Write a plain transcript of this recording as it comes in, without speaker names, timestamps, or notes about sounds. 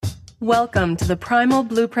Welcome to the Primal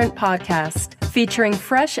Blueprint Podcast, featuring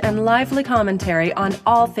fresh and lively commentary on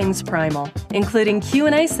all things primal, including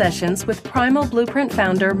Q&A sessions with Primal Blueprint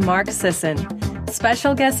founder Mark Sisson,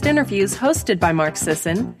 special guest interviews hosted by Mark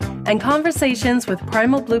Sisson, and conversations with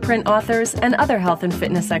Primal Blueprint authors and other health and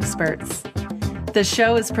fitness experts. The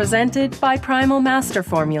show is presented by Primal Master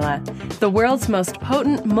Formula, the world's most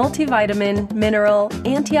potent multivitamin, mineral,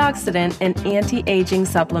 antioxidant, and anti-aging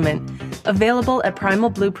supplement, available at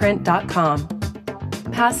primalblueprint.com.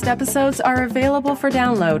 Past episodes are available for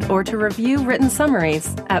download or to review written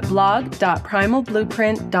summaries at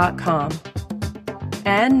blog.primalblueprint.com.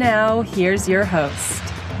 And now, here's your host,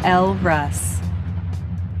 Elle Russ.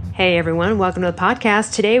 Hey everyone, welcome to the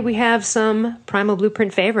podcast. Today we have some Primal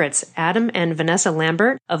Blueprint favorites, Adam and Vanessa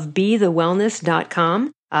Lambert of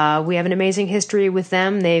BeTheWellness.com. We have an amazing history with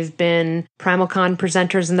them. They've been PrimalCon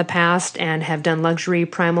presenters in the past and have done luxury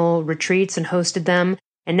primal retreats and hosted them.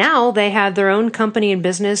 And now they have their own company and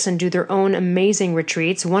business and do their own amazing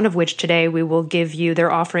retreats, one of which today we will give you.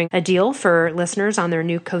 They're offering a deal for listeners on their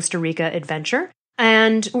new Costa Rica adventure.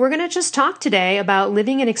 And we're going to just talk today about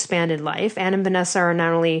living an expanded life. Anne and Vanessa are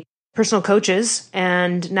not only personal coaches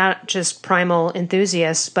and not just primal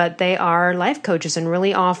enthusiasts, but they are life coaches and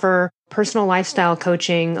really offer personal lifestyle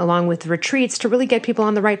coaching along with retreats to really get people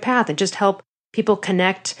on the right path and just help people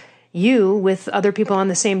connect you with other people on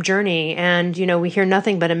the same journey. And, you know, we hear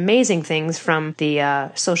nothing but amazing things from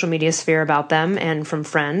the social media sphere about them and from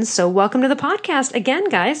friends. So welcome to the podcast again,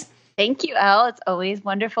 guys. Thank you, Elle. It's always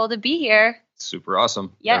wonderful to be here. Super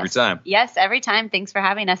awesome. Yes. Every time. Yes, every time. Thanks for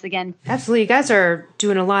having us again. Absolutely. You guys are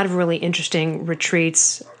doing a lot of really interesting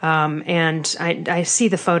retreats. And I see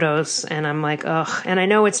the photos and I'm like, ugh. And I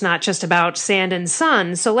know it's not just about sand and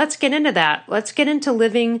sun. So let's get into that. Let's get into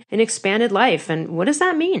living an expanded life. And what does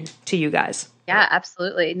that mean to you guys? Yeah,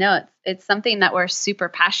 absolutely. No, it's something that we're super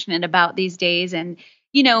passionate about these days. And,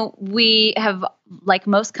 you know, we have, like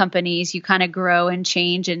most companies, you kind of grow and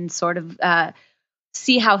change and sort of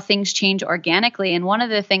see how things change organically. And one of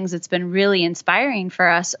the things that's been really inspiring for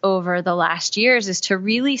us over the last years is to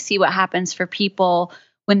really see what happens for people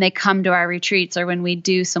when they come to our retreats or when we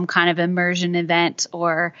do some kind of immersion event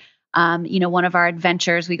or, one of our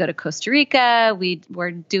adventures. We go to Costa Rica,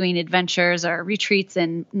 we're doing adventures or retreats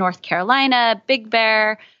in North Carolina, Big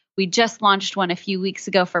Bear. We just launched one a few weeks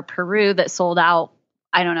ago for Peru that sold out,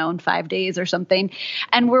 I don't know, in 5 days or something.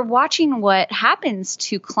 And we're watching what happens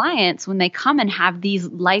to clients when they come and have these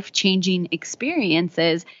life-changing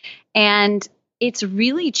experiences. And it's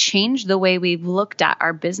really changed the way we've looked at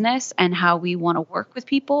our business and how we want to work with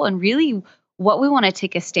people and really what we want to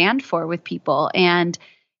take a stand for with people. And,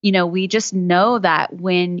 you know, we just know that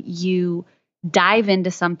when you dive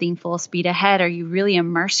into something full speed ahead or you really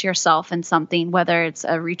immerse yourself in something, whether it's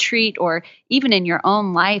a retreat or even in your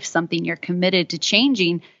own life, something you're committed to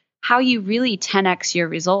changing, how you really 10x your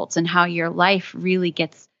results and how your life really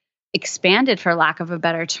gets expanded, for lack of a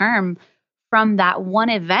better term, from that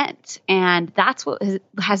one event. And that's what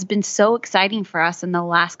has been so exciting for us in the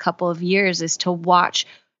last couple of years, is to watch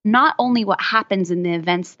not only what happens in the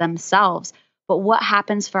events themselves, but what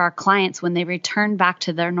happens for our clients when they return back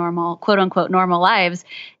to their normal, quote unquote, normal lives,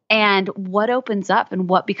 and what opens up and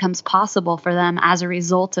what becomes possible for them as a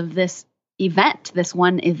result of this event, this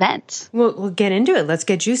one event. We'll get into it. Let's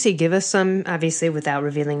get juicy. Give us some, obviously without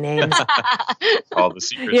revealing names. All the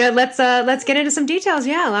secrets. Yeah, let's get into some details.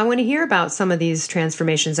 Yeah, I want to hear about some of these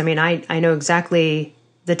transformations. I mean, I know exactly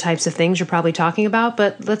the types of things you're probably talking about,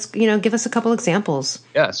 but let's, give us a couple examples.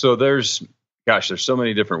 Yeah, so there's so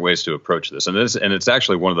many different ways to approach this. And it's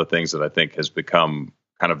actually one of the things that I think has become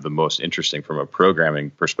kind of the most interesting from a programming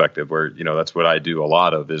perspective, where, that's what I do a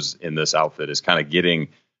lot of is in this outfit is kind of getting,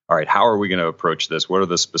 all right, how are we going to approach this? What are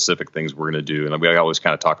the specific things we're going to do? And we always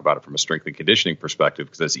kind of talk about it from a strength and conditioning perspective,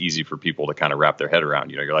 because that's easy for people to kind of wrap their head around.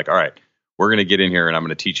 You're like, all right, we're going to get in here and I'm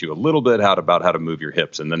going to teach you a little bit about how to move your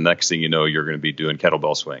hips. And then next thing you know, you're going to be doing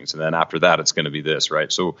kettlebell swings. And then after that, it's going to be this, right?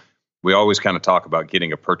 So we always kind of talk about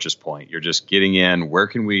getting a purchase point. You're just getting in. Where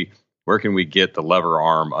can we get the lever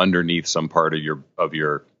arm underneath some part of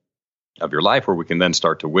your life where we can then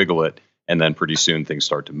start to wiggle it, and then pretty soon things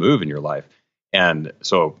start to move in your life. And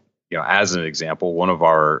so, as an example, one of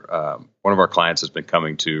our clients has been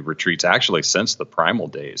coming to retreats actually since the primal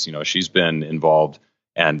days. She's been involved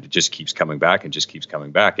and just keeps coming back and just keeps coming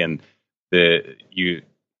back. And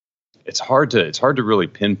it's hard to really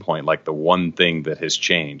pinpoint like the one thing that has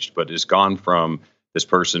changed, but it's gone from this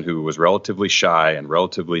person who was relatively shy and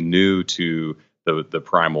relatively new to the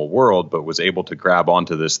primal world, but was able to grab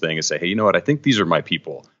onto this thing and say, hey, you know what? I think these are my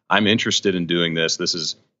people. I'm interested in doing this. This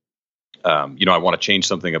is I want to change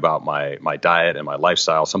something about my diet and my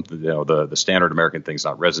lifestyle, something, the standard American thing's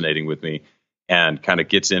not resonating with me, and kind of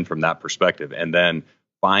gets in from that perspective, and then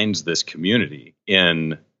finds this community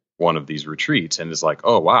in one of these retreats and is like,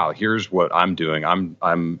 oh, wow, here's what I'm doing.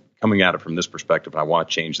 I'm coming at it from this perspective. I want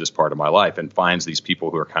to change this part of my life, and finds these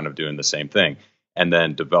people who are kind of doing the same thing, and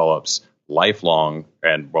then develops lifelong,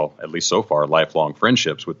 and well, at least so far, lifelong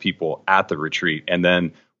friendships with people at the retreat. And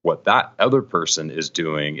then what that other person is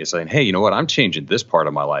doing is saying, hey, you know what, I'm changing this part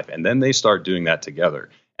of my life. And then they start doing that together.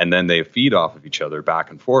 And then they feed off of each other back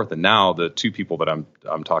and forth. And now the two people that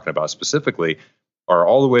I'm talking about specifically are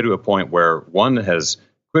all the way to a point where one has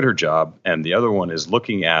quit her job and the other one is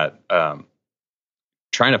looking at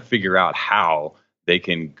trying to figure out how they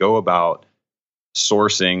can go about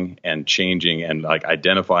sourcing and changing and like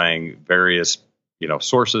identifying various,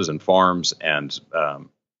 sources and farms and,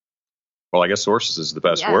 well, I guess sources is the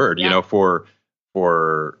best word,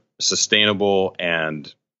 for sustainable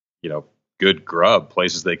and, good grub,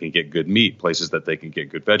 places they can get good meat, places that they can get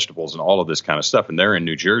good vegetables and all of this kind of stuff. And they're in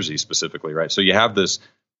New Jersey specifically, right? So you have this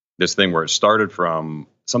thing where it started from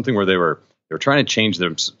something where they were trying to change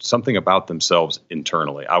something about themselves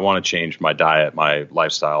internally. I want to change my diet, my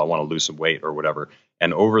lifestyle. I want to lose some weight or whatever.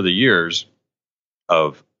 And over the years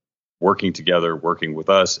of working together, working with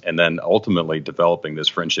us, and then ultimately developing this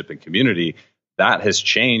friendship and community, that has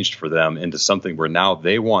changed for them into something where now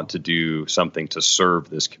they want to do something to serve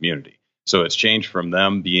this community. So it's changed from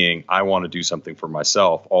them being, I want to do something for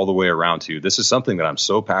myself, all the way around to, this is something that I'm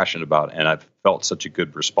so passionate about and I've felt such a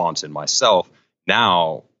good response in myself.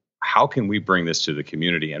 Now, how can we bring this to the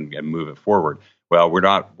community and move it forward? Well, we're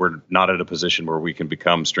not at a position where we can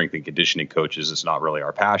become strength and conditioning coaches. It's not really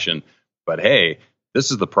our passion. But hey,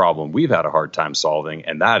 this is the problem we've had a hard time solving,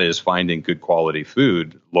 and that is finding good quality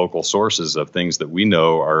food, local sources of things that we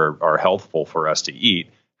know are healthful for us to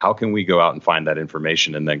eat. How can we go out and find that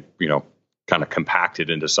information and then, kind of compact it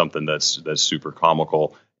into something that's super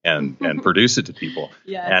comical and produce it to people?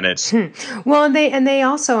 Yeah. And it's well, and they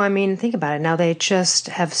also, I mean, think about it. Now they just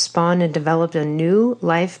have spawned and developed a new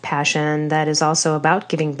life passion that is also about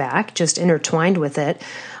giving back, just intertwined with it.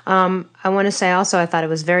 I want to say also, I thought it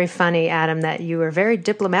was very funny, Adam, that you were very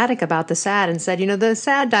diplomatic about the SAD and said, the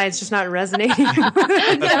SAD diet's just not resonating.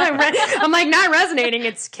 I'm like, not resonating.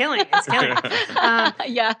 It's killing. It's killing.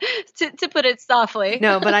 Yeah, to put it softly.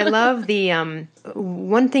 No, but I love the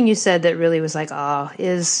one thing you said that really was like,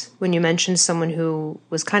 is when you mentioned someone who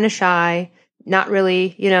was kind of shy, not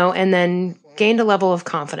really, and then gained a level of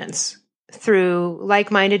confidence through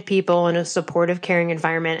like-minded people in a supportive, caring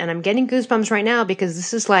environment. And I'm getting goosebumps right now because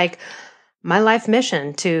this is like my life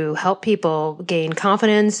mission, to help people gain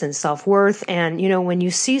confidence and self-worth. And, when you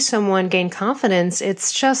see someone gain confidence,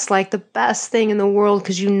 it's just like the best thing in the world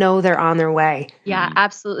because they're on their way. Yeah,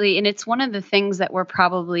 absolutely. And it's one of the things that we're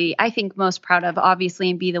probably, I think, most proud of, obviously,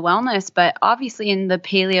 in Be the Wellness, but obviously in the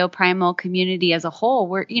paleo primal community as a whole.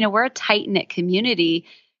 We're a tight-knit community.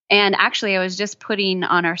 And actually, I was just putting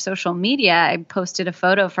on our social media, I posted a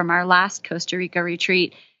photo from our last Costa Rica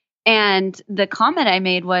retreat. And the comment I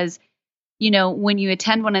made was, when you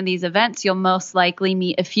attend one of these events, you'll most likely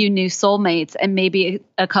meet a few new soulmates and maybe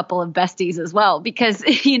a couple of besties as well. Because,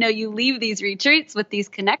 you leave these retreats with these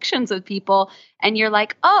connections with people and you're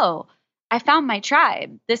like, oh, I found my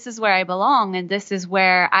tribe. This is where I belong. And this is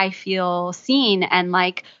where I feel seen, and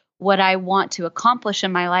like what I want to accomplish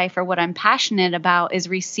in my life or what I'm passionate about is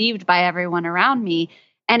received by everyone around me.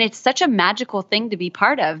 And it's such a magical thing to be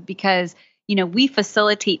part of because, we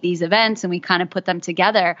facilitate these events and we kind of put them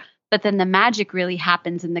together, but then the magic really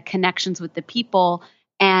happens in the connections with the people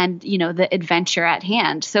and, the adventure at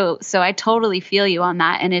hand. So I totally feel you on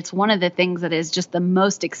that. And it's one of the things that is just the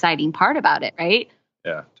most exciting part about it, right?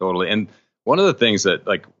 Yeah, totally. And one of the things that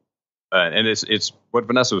and it's what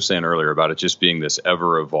Vanessa was saying earlier about it just being this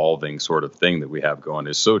ever evolving sort of thing that we have going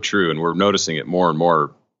is so true. And we're noticing it more and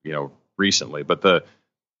more, recently. But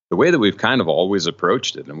the way that we've kind of always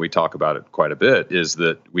approached it, and we talk about it quite a bit, is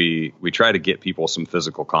that we try to get people some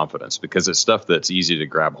physical confidence because it's stuff that's easy to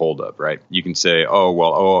grab hold of, right? You can say,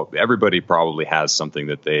 everybody probably has something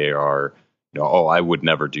that they are, I would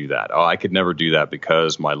never do that. Oh, I could never do that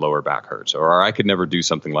because my lower back hurts. Or I could never do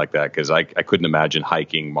something like that because I couldn't imagine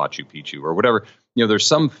hiking Machu Picchu or whatever. There's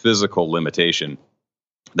some physical limitation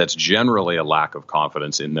that's generally a lack of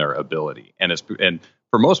confidence in their ability. And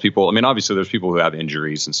for most people, I mean, obviously there's people who have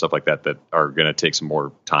injuries and stuff like that are going to take some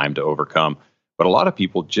more time to overcome. But a lot of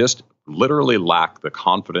people just literally lack the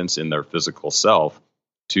confidence in their physical self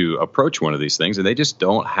to approach one of these things. And they just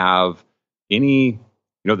don't have any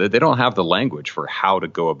they don't have the language for how to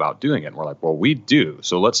go about doing it. And we're like, well, we do.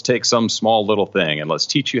 So let's take some small little thing and let's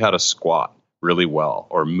teach you how to squat really well,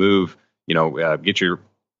 or move, get your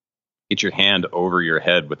hand over your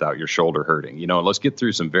head without your shoulder hurting. Let's get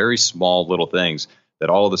through some very small little things that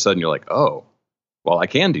all of a sudden you're like, oh, well, I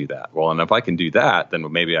can do that. Well, and if I can do that,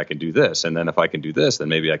 then maybe I can do this. And then if I can do this, then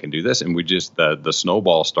maybe I can do this. And we just, the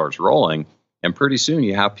snowball starts rolling. And pretty soon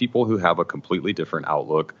you have people who have a completely different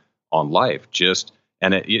outlook on life.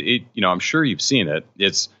 And I'm sure you've seen it.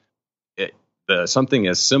 It's something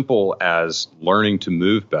as simple as learning to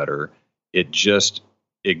move better. It just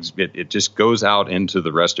goes out into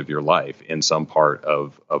the rest of your life in some part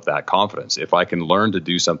of that confidence. If I can learn to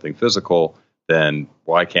do something physical, then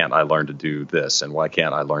why can't I learn to do this? And why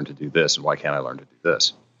can't I learn to do this? And why can't I learn to do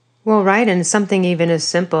this? Well, right. And something even as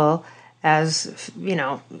simple as,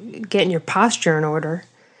 getting your posture in order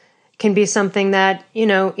can be something that, in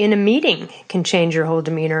a meeting can change your whole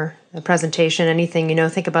demeanor, a presentation, anything,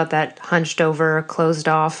 think about that hunched over, closed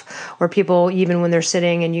off, or people, even when they're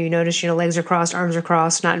sitting and you notice, legs are crossed, arms are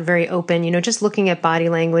crossed, not very open, just looking at body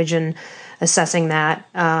language and assessing that.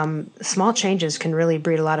 Small changes can really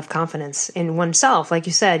breed a lot of confidence in oneself. Like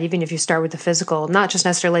you said, even if you start with the physical, not just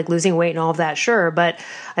necessarily like losing weight and all of that, sure. But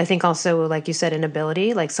I think also, like you said, an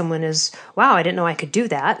ability, like someone is, wow, I didn't know I could do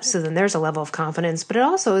that. So then there's a level of confidence. But it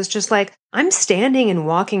also is just like, I'm standing and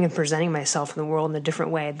walking and presenting myself in the world in a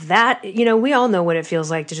different way. That, we all know what it feels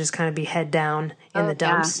like to just kind of be head down in the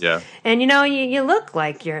dumps. Yeah. And, you look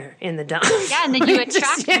like you're in the dumps. Yeah, and then you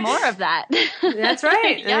attract more of that. That's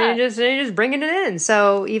right. Yeah. And you're just bringing it in.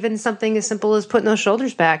 So even something as simple as putting those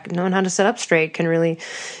shoulders back, knowing how to sit up straight can really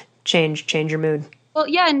change your mood. Well,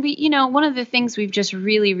 yeah. And one of the things we've just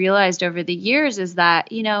really realized over the years is that,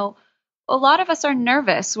 a lot of us are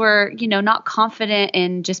nervous. We're, not confident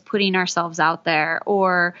in just putting ourselves out there,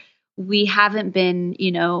 or we haven't been,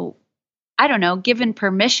 given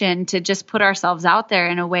permission to just put ourselves out there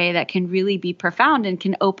in a way that can really be profound and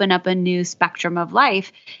can open up a new spectrum of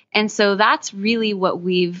life. And so that's really what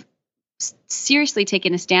we've seriously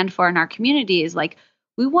taken a stand for in our community, is like,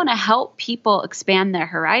 we want to help people expand their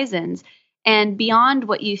horizons and beyond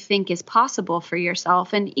what you think is possible for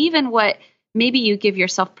yourself, and even what maybe you give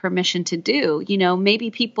yourself permission to do.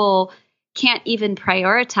 Maybe people can't even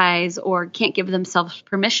prioritize or can't give themselves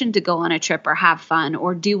permission to go on a trip or have fun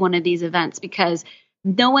or do one of these events because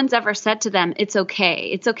no one's ever said to them, it's okay.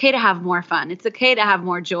 It's okay to have more fun. It's okay to have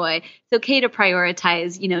more joy. It's okay to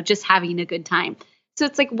prioritize, just having a good time. So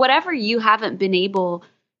it's like whatever you haven't been able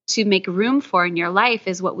to make room for in your life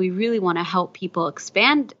is what we really want to help people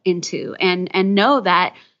expand into, and know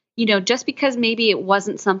that just because maybe it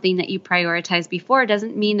wasn't something that you prioritized before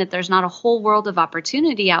doesn't mean that there's not a whole world of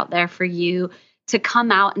opportunity out there for you to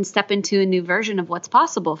come out and step into a new version of what's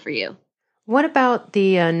possible for you. What about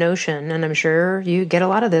the notion, and I'm sure you get a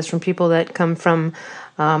lot of this from people that come from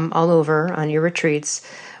all over on your retreats,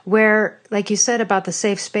 where, like you said about the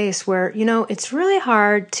safe space, where, it's really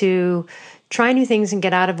hard to try new things and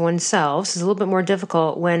get out of oneself. It's a little bit more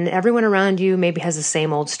difficult when everyone around you maybe has the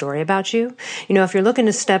same old story about you. If you're looking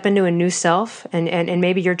to step into a new self and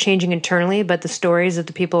maybe you're changing internally, but the stories of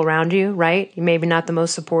the people around you, right? You maybe not the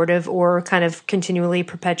most supportive or kind of continually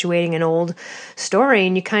perpetuating an old story.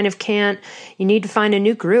 And you kind of you need to find a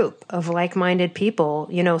new group of like-minded people.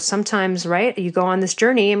 Sometimes, right? You go on this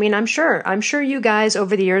journey. I mean, I'm sure you guys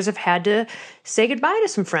over the years have had to say goodbye to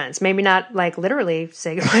some friends. Maybe not like literally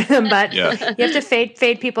say goodbye to them, but you have to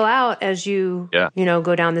fade people out as you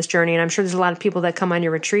go down this journey. And I'm sure there's a lot of people that come on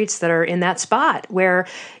your retreats that are in that spot where,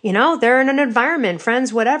 they're in an environment,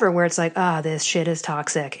 friends, whatever, where it's like, this shit is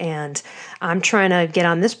toxic. And I'm trying to get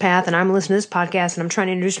on this path and I'm listening to this podcast and I'm trying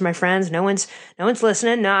to introduce to my friends. No one's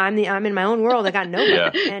listening. No, I'm in my own world. I got nobody.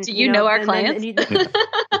 Yeah. And, Do you know our clients?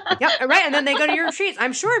 Yeah, right. And then they go to your retreats.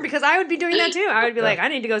 I'm sure, because I would be doing that too. I would be like, I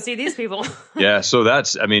need to go see these people. Yeah. So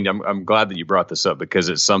I'm glad that you brought this up, because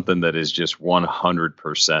it's something that is just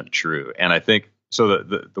 100% true. And I think, so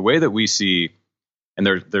the way that we see, and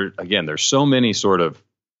there's so many sort of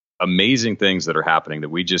amazing things that are happening that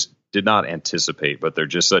we just did not anticipate, but they're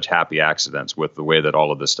just such happy accidents with the way that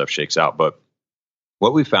all of this stuff shakes out. But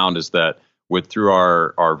what we found is that through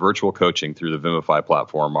our virtual coaching, through the Vimify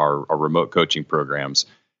platform, our remote coaching programs,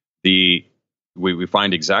 we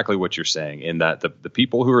find exactly what you're saying, in that the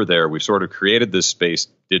people who are there, we've sort of created this space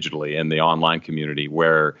digitally in the online community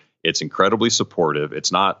where it's incredibly supportive.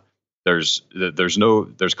 It's not, there's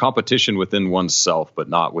competition within oneself, but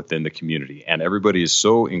not within the community. And everybody is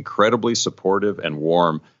so incredibly supportive and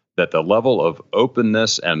warm that the level of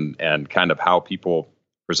openness and kind of how people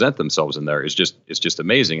present themselves in there is just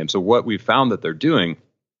amazing. And so what we found that they're doing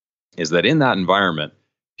is that in that environment,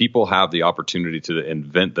 people have the opportunity to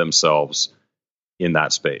invent themselves in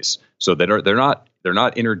that space. So they're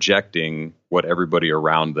not interjecting what everybody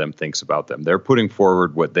around them thinks about them. They're putting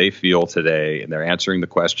forward what they feel today, and they're answering the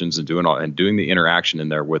questions and doing the interaction in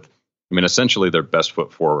there with, I mean, essentially their best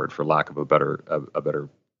foot forward, for lack of a better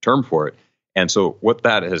term for it. And so what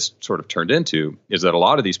that has sort of turned into is that a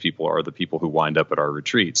lot of these people are the people who wind up at our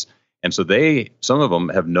retreats. And so some of them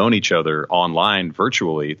have known each other online,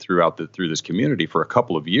 virtually through this community for a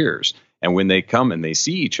couple of years. And when they come and they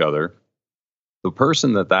see each other, the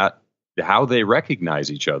person how they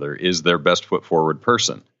recognize each other is their best foot forward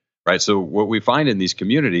person, right? So what we find in these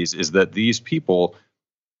communities is that these people,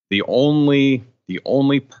 the only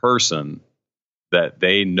person that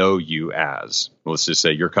they know you as, let's just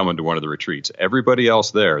say you're coming to one of the retreats, everybody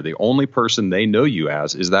else there, the only person they know you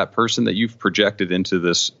as is that person that you've projected into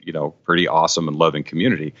this, pretty awesome and loving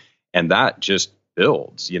community. And that just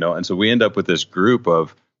builds, and so we end up with this group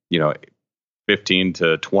of, 15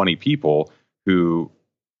 to 20 people who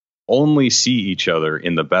only see each other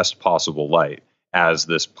in the best possible light as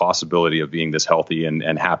this possibility of being this healthy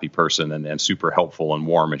and happy person and super helpful and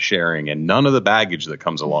warm and sharing, and none of the baggage that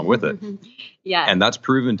comes along with it. Yeah. And that's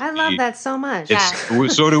proven to I love that so much.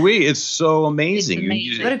 So do we. It's so amazing. It's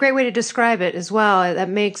amazing. What a great way to describe it as well. That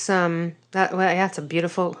makes that's a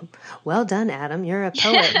beautiful, well done, Adam. You're a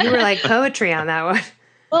poet. You were like poetry on that one.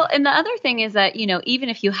 Well, and the other thing is that, even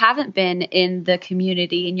if you haven't been in the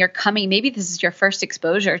community and you're coming, maybe this is your first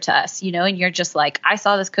exposure to us, and you're just like, I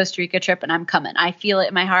saw this Costa Rica trip and I'm coming. I feel it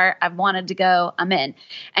in my heart. I've wanted to go. I'm in.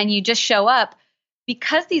 And you just show up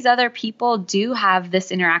because these other people do have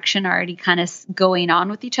this interaction already kind of going on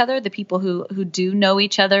with each other. The people who do know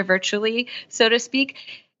each other virtually, so to speak,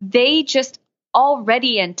 they just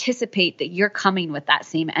already anticipate that you're coming with that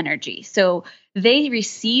same energy. So they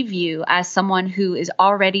receive you as someone who is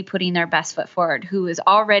already putting their best foot forward, who is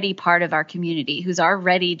already part of our community, who's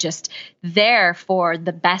already just there for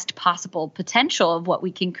the best possible potential of what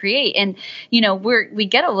we can create. And, we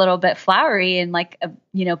get a little bit flowery and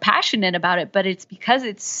passionate about it, but it's because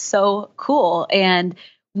it's so cool. And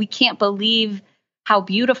we can't believe how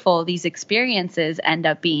beautiful these experiences end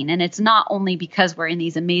up being. And it's not only because we're in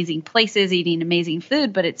these amazing places eating amazing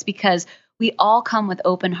food, but it's because we all come with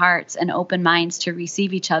open hearts and open minds to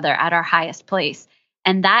receive each other at our highest place.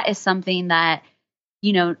 And that is something that,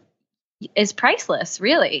 is priceless,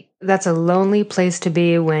 really. That's a lonely place to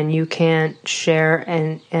be when you can't share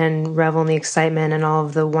and revel in the excitement and all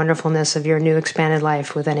of the wonderfulness of your new expanded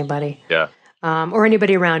life with anybody. Yeah. Or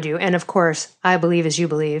anybody around you. And of course, I believe as you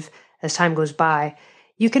believe, as time goes by,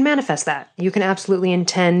 you can manifest that. You can absolutely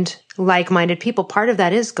intend like-minded people. Part of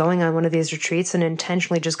that is going on one of these retreats and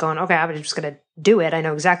intentionally just going, okay, I'm just going to do it. I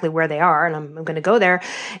know exactly where they are and I'm going to go there.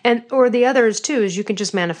 Or the others too, is you can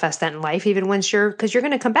just manifest that in life, even once because you're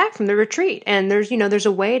going to come back from the retreat. And there's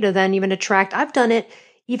a way to then even attract. I've done it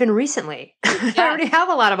even recently. Yeah. I already have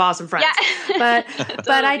a lot of awesome friends, yeah.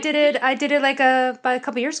 but I did it like a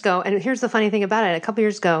couple years ago. And here's the funny thing about it. A couple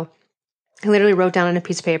years ago, I literally wrote down on a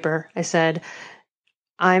piece of paper, I said,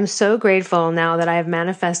 I'm so grateful now that I have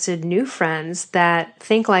manifested new friends that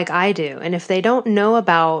think like I do. And if they don't know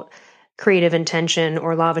about creative intention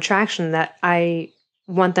or law of attraction, that I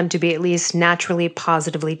want them to be at least naturally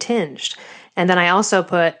positively tinged. And then I also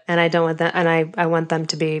put, and I don't want that, and I want them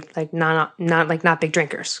to be like not big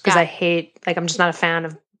drinkers, because I hate, I'm just not a fan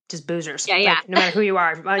of just boozers. Yeah. No matter who you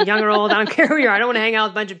are, young or old, I don't care who you are. I don't want to hang out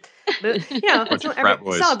with a bunch of,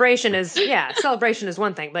 celebration is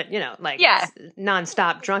one thing, but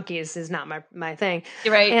nonstop drunkies is not my thing.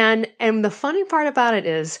 You're right. And the funny part about it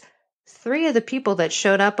is 3 of the people that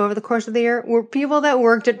showed up over the course of the year were people that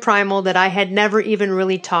worked at Primal that I had never even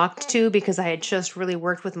really talked to, because I had just really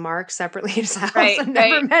worked with Mark separately at his house and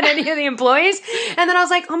never met any of the employees. And then I was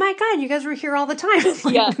like, oh my God, you guys were here all the time.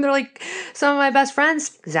 And they're like, some of my best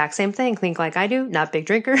friends, exact same thing, think like I do, not big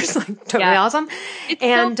drinkers, totally awesome. It's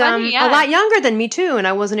so funny, a lot younger than me too. And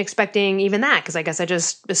I wasn't expecting even that, because I guess I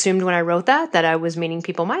just assumed when I wrote that I was meeting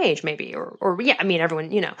people my age maybe,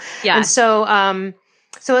 everyone, Yeah. And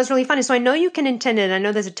so it was really funny. So I know you can intend it. I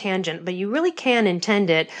know there's a tangent, but you really can intend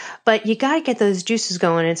it. But you got to get those juices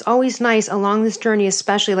going. It's always nice along this journey,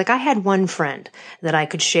 especially. Like I had one friend that I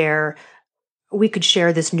could share. We could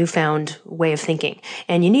share this newfound way of thinking.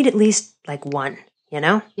 And you need at least one,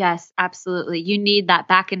 Yes, absolutely. You need that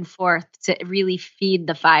back and forth to really feed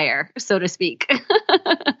the fire, so to speak.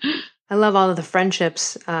 I love all of the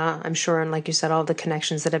friendships, I'm sure. And like you said, all the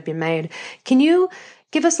connections that have been made. Can you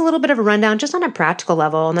give us a little bit of a rundown just on a practical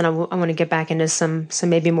level? And then I want to get back into some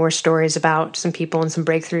maybe more stories about some people and some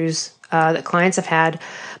breakthroughs that clients have had.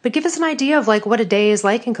 But give us an idea of like what a day is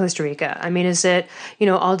like in Costa Rica. I mean, is it,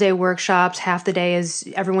 all day workshops, half the day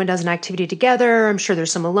is everyone does an activity together? I'm sure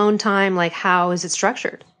there's some alone time. Like, how is it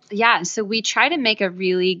structured? Yeah, so we try to make a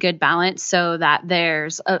really good balance so that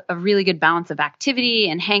there's a really good balance of activity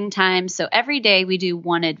and hang time. So every day we do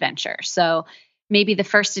one adventure. So maybe the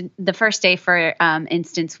first day, for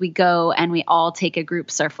instance, we go and we all take a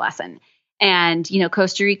group surf lesson. And,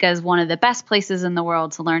 Costa Rica is one of the best places in the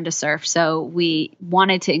world to learn to surf. So we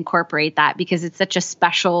wanted to incorporate that because it's such a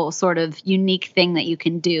special sort of unique thing that you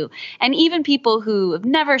can do. And even people who have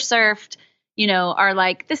never surfed, are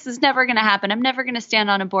like, this is never going to happen. I'm never going to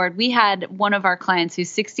stand on a board. We had one of our clients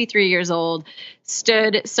who's 63 years old,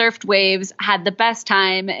 stood, surfed waves, had the best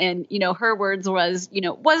time. And, her words was,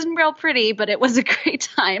 wasn't real pretty, but it was a great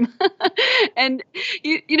time. And,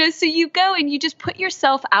 so you go and you just put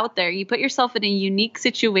yourself out there. You put yourself in a unique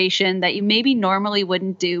situation that you maybe normally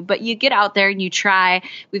wouldn't do, but you get out there and you try.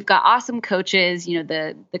 We've got awesome coaches.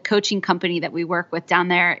 The coaching company that we work with down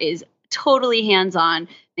there is totally hands-on,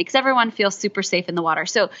 makes everyone feel super safe in the water.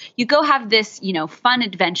 So you go have this, fun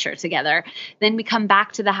adventure together. Then we come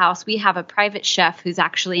back to the house. We have a private chef who's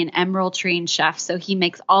actually an Emerald trained chef. So he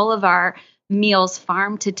makes all of our meals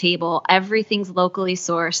farm to table. Everything's locally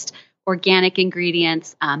sourced, organic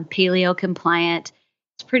ingredients, paleo compliant.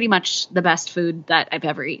 It's pretty much the best food that I've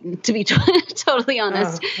ever eaten, to be totally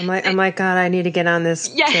honest. Oh, I'm like, God, I need to get on this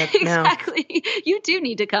trip now. Exactly. You do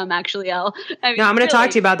need to come, actually, Elle. I'm going to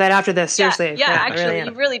talk to you about that after this. Seriously. Yeah, actually,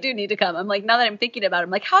 you really do need to come. I'm like, now that I'm thinking about it,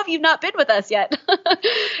 I'm like, how have you not been with us yet?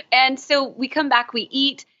 And so we come back, we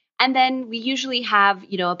eat, and then we usually have,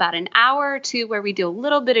 about an hour or two where we do a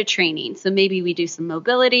little bit of training. So maybe we do some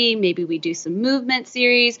mobility, maybe we do some movement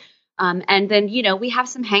series. And then, we have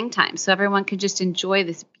some hang time so everyone can just enjoy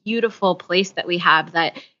this beautiful place that we have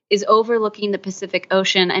that is overlooking the Pacific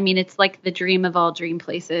Ocean. I mean, it's like the dream of all dream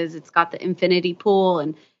places. It's got the infinity pool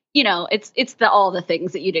and, it's all the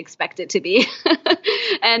things that you'd expect it to be.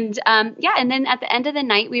 And then at the end of the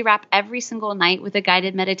night, we wrap every single night with a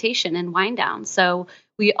guided meditation and wind down. So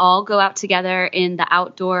we all go out together in the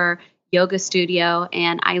outdoor yoga studio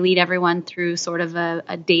and I lead everyone through sort of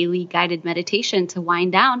a daily guided meditation to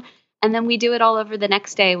wind down. And then we do it all over the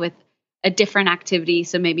next day with a different activity.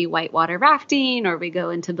 So maybe whitewater rafting, or we go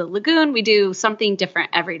into the lagoon. We do something different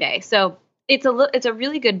every day. So it's a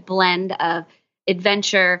really good blend of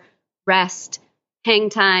adventure, rest, hang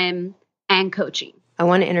time, and coaching. I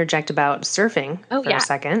want to interject about surfing for a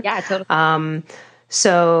second. Yeah, totally.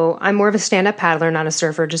 So I'm more of a stand-up paddler, not a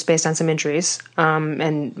surfer, just based on some injuries,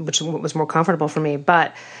 and which was more comfortable for me.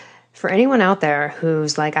 But for anyone out there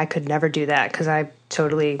who's like, I could never do that because I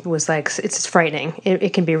totally was like, it's frightening.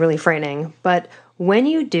 It can be really frightening. But when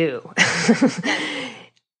you do,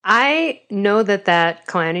 I know that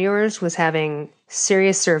client of yours was having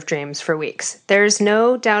serious surf dreams for weeks. There's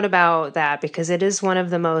no doubt about that because it is one of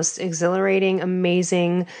the most exhilarating,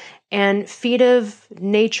 amazing, and feat of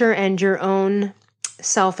nature and your own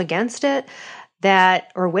self against it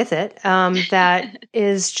that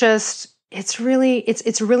is just it's really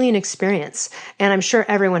an experience. And I'm sure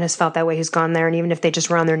everyone has felt that way who's gone there. And even if they just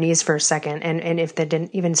were on their knees for a second and if they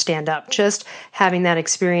didn't even stand up, just having that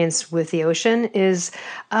experience with the ocean is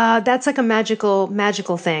that's like a magical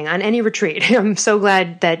thing on any retreat. I'm so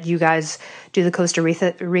glad that you guys do the Costa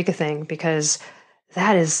Rica thing because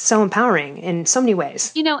that is so empowering in so many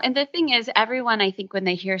ways. And the thing is, everyone, I think when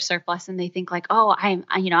they hear surf lesson, they think like, oh, I'm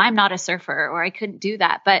not a surfer or I couldn't do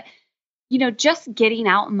that. But, just getting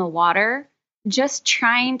out in the water, just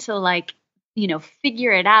trying to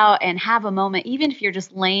figure it out and have a moment, even if you're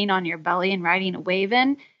just laying on your belly and riding a wave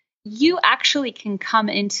in, you actually can come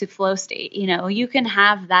into flow state. You can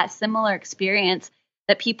have that similar experience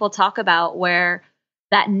that people talk about where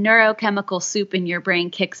that neurochemical soup in your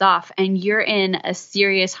brain kicks off and you're in a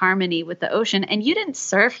serious harmony with the ocean and you didn't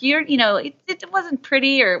surf, it wasn't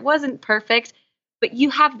pretty or it wasn't perfect, but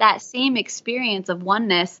you have that same experience of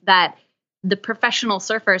oneness that the professional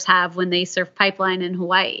surfers have when they surf pipeline in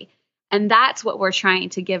Hawaii. And that's what we're trying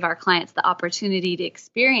to give our clients the opportunity to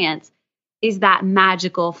experience is that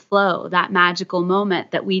magical flow, that magical moment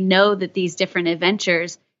that we know that these different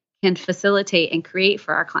adventures can facilitate and create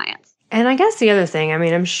for our clients. And I guess the other thing, I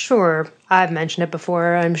mean, I'm sure I've mentioned it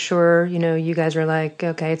before. I'm sure, you guys are like,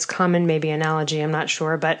 okay, it's common, maybe analogy. I'm not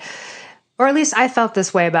sure, or at least I felt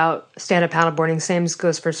this way about stand-up paddleboarding, same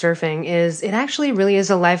goes for surfing, is it actually really is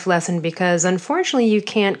a life lesson because unfortunately you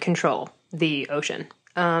can't control the ocean.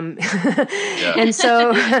 And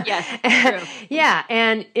so,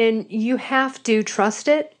 and you have to trust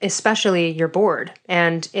it, especially your board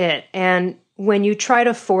and when you try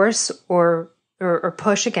to force or or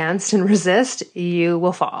push against and resist, you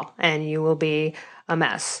will fall and you will be a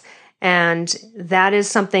mess. And that is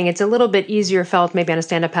something, it's a little bit easier felt maybe on a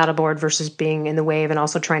stand-up paddleboard versus being in the wave and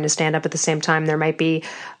also trying to stand up at the same time. There might be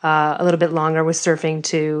a little bit longer with surfing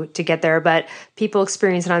to get there, but people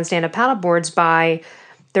experience it on stand-up paddleboards by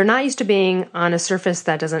they're not used to being on a surface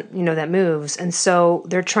that doesn't, that moves. And so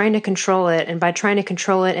they're trying to control it. And by trying to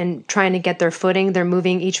control it and trying to get their footing, they're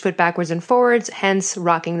moving each foot backwards and forwards, hence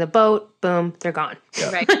rocking the boat. Boom, they're gone.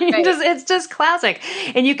 Yeah. Right. It's just classic.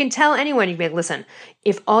 And you can tell anyone, you can be like, listen,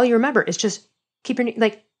 if all you remember is just keep your knee,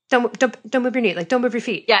 like, don't move your knee, like, don't move your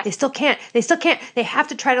feet. Yeah. They still can't. They have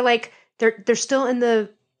to try to, like, they're still in the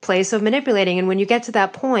place of manipulating. And when you get to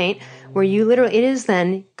that point where you literally, it is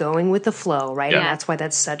then going with the flow, right? Yeah. And that's why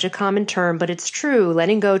that's such a common term, but it's true.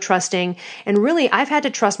 Letting go, trusting. And really, I've had to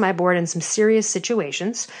trust my board in some serious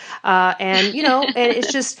situations. And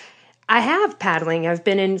it's just, I have paddling. I've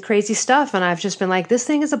been in crazy stuff and I've just been like, this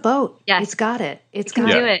thing is a boat. Yes. It's got it. It's can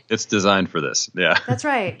got do it. it. It's designed for this. Yeah. That's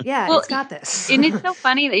right. Yeah. Well, it's got this. And it's so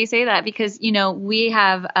funny that you say that because, we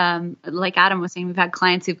have, like Adam was saying, we've had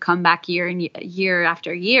clients who've come back year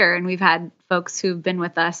after year, and we've had folks who've been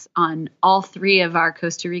with us on all 3 of our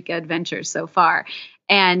Costa Rica adventures so far.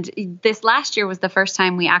 And this last year was the first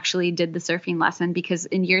time we actually did the surfing lesson, because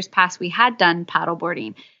in years past we had done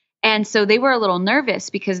paddleboarding. And so they were a little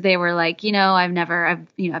nervous because they were like, I've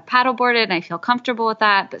paddleboarded and I feel comfortable with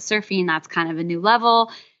that, but surfing, that's kind of a new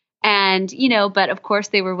level. And, but of course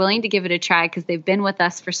they were willing to give it a try because they've been with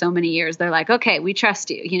us for so many years. They're like, okay, we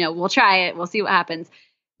trust you, we'll try it. We'll see what happens.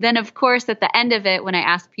 Then of course, at the end of it, when I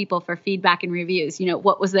asked people for feedback and reviews,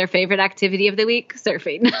 what was their favorite activity of the week?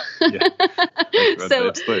 Surfing. Yeah. It's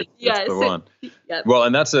the one. Yeah. Well,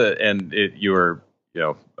 and you were,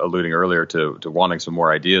 alluding earlier to wanting some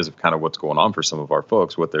more ideas of kind of what's going on for some of our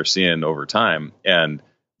folks, what they're seeing over time. And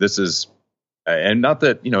this is, and not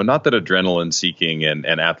that adrenaline seeking and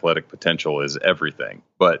athletic potential is everything,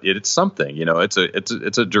 but it's something,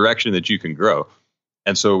 it's a direction that you can grow.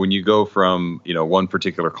 And so when you go from, one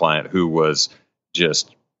particular client who was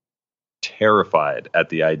just terrified at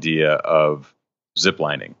the idea of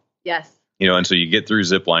ziplining. Yes. And so you get through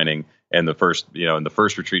ziplining. And in the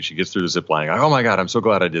first retreat, she gets through the zip lining. Like, oh my God, I'm so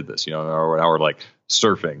glad I did this. Or now we're like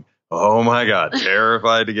surfing. Oh my God,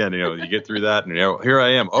 terrified again. You get through that and here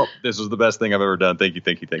I am. Oh, this is the best thing I've ever done. Thank you.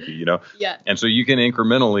 Yeah. And so you can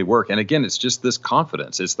incrementally work. And again, it's just this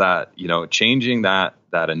confidence. It's that, changing that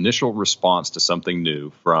initial response to something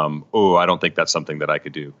new from, oh, I don't think that's something that I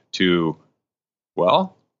could do, to,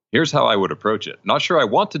 well, here's how I would approach it. Not sure I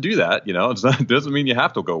want to do that. It doesn't mean you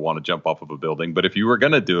have to go want to jump off of a building. But if you were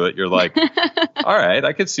going to do it, you're like, all right,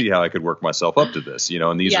 I could see how I could work myself up to this,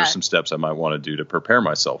 and these are some steps I might want to do to prepare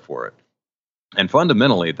myself for it. And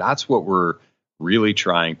fundamentally, that's what we're really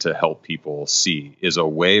trying to help people see, is a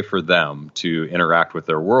way for them to interact with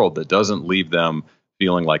their world that doesn't leave them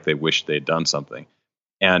feeling like they wish they'd done something.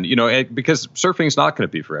 And, because surfing is not going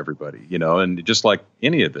to be for everybody, and just like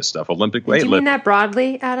any of this stuff, Olympic weightlifting. Do you mean that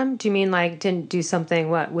broadly, Adam? Do you mean like didn't do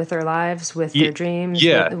something with their lives, with their dreams?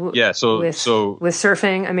 Yeah. So with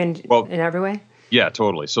surfing, I mean, in every way? Yeah,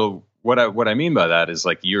 totally. So what I mean by that is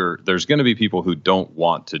like there's going to be people who don't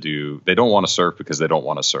want to surf because they don't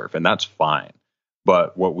want to surf, and that's fine.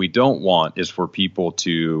 But what we don't want is for people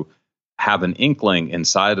to have an inkling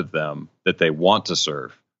inside of them that they want to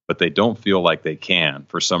surf, but they don't feel like they can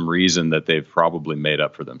for some reason that they've probably made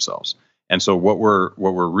up for themselves. And so what we're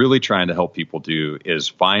really trying to help people do is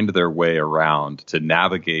find their way around to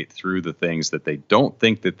navigate through the things that they don't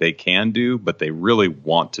think that they can do, but they really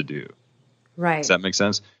want to do. Right. Does that make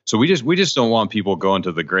sense? So we just don't want people going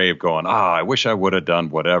to the grave going, I wish I would have done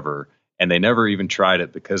whatever. And they never even tried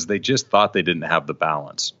it because they just thought they didn't have the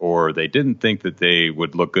balance, or they didn't think that they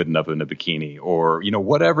would look good enough in a bikini, or,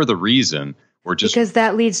 whatever the reason. Because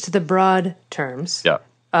that leads to the broad terms yeah.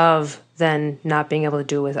 of then not being able to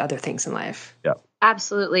do with other things in life. Yeah,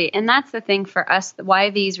 absolutely. And that's the thing for us,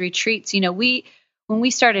 why these retreats, when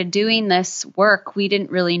we started doing this work, we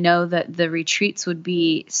didn't really know that the retreats would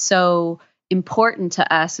be so important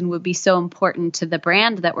to us and would be so important to the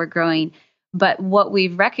brand that we're growing. But what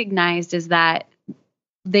we've recognized is that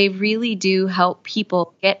they really do help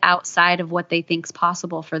people get outside of what they think is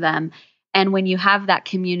possible for them. And when you have that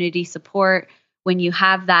community support, when you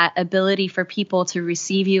have that ability for people to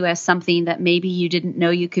receive you as something that maybe you didn't know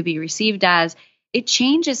you could be received as, it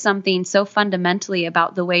changes something so fundamentally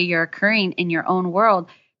about the way you're occurring in your own world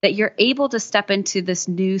that you're able to step into this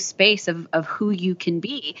new space of who you can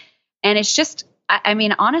be. And it's just,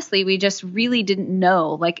 honestly, we just really didn't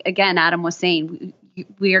know. Like, again, Adam was saying,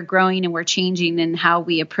 we are growing and we're changing in how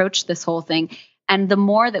we approach this whole thing. And the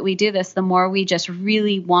more that we do this, the more we just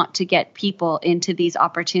really want to get people into these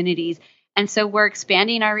opportunities. And so we're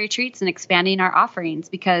expanding our retreats and expanding our offerings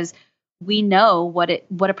because we know what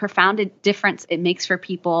a profound difference it makes for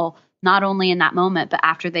people, not only in that moment, but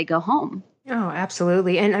after they go home. Oh,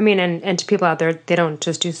 absolutely. And I mean, and to people out there, they don't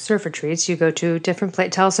just do surf retreats. You go to different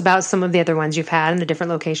places. Tell us about some of the other ones you've had in the different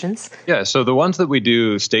locations. Yeah. So the ones that we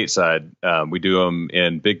do stateside, we do them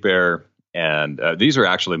in Big Bear. And these are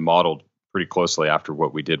actually modeled pretty closely after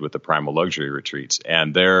what we did with the Primal Luxury retreats.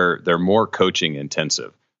 And they're more coaching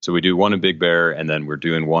intensive. So we do one in Big Bear, and then we're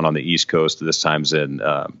doing one on the East Coast. This time's in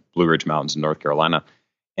Blue Ridge Mountains in North Carolina.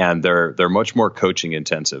 And they're much more coaching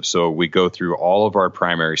intensive. So we go through all of our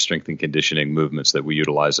primary strength and conditioning movements that we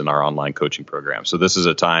utilize in our online coaching program. So this is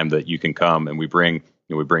a time that you can come, and we bring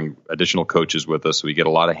additional coaches with us. So we get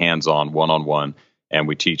a lot of hands-on, one-on-one, and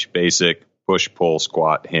we teach basic push, pull,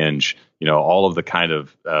 squat, hinge, all of the kind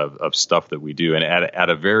of stuff that we do, and at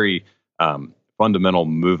a very fundamental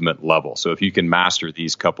movement level. So if you can master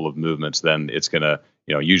these couple of movements, then it's going to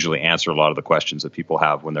usually answer a lot of the questions that people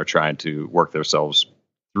have when they're trying to work themselves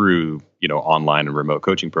through online and remote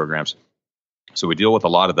coaching programs. So we deal with a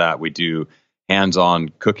lot of that. We do hands-on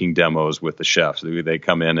cooking demos with the chefs. They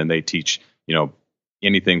come in and they teach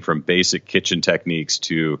anything from basic kitchen techniques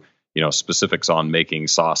to specifics on making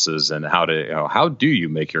sauces and how do you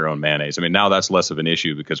make your own mayonnaise? I mean, now that's less of an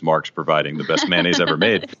issue because Mark's providing the best mayonnaise ever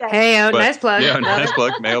made. Hey, nice plug. Yeah, nice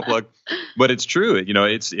plug, mayo plug. But it's true.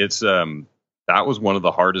 It's that was one of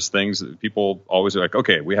the hardest things that people always are like,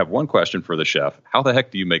 okay, we have one question for the chef. How the heck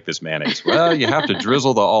do you make this mayonnaise? Well, you have to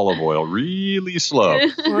drizzle the olive oil really slow.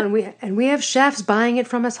 Well, and we have chefs buying it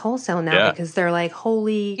from us wholesale now because they're like,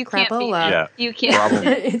 holy crapola. You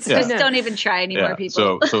can't. Just don't even try anymore,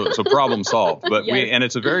 people. So problem solved. But and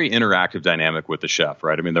it's a very interactive dynamic with the chef,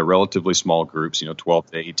 right? I mean, they're relatively small groups,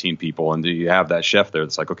 12 to 18 people. And you have that chef there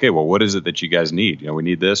that's like, okay, well, what is it that you guys need? We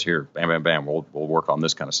need this here. Bam, bam, bam. We'll work on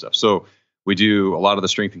this kind of stuff. So we do a lot of the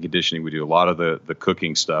strength and conditioning. We do a lot of the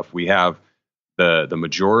cooking stuff. We have the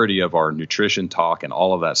majority of our nutrition talk and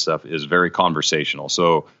all of that stuff is very conversational.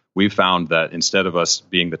 So we found that instead of us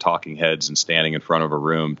being the talking heads and standing in front of a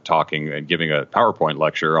room talking and giving a PowerPoint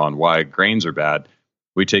lecture on why grains are bad,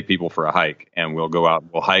 we take people for a hike and we'll go out,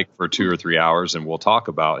 we'll hike for 2 or 3 hours and we'll talk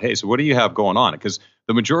about, hey, so what do you have going on? Because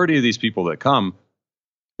the majority of these people that come,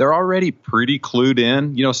 they're already pretty clued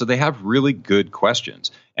in, so they have really good questions.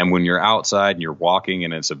 And when you're outside and you're walking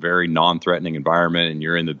and it's a very non-threatening environment and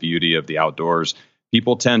you're in the beauty of the outdoors,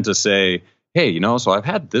 people tend to say, hey, so I've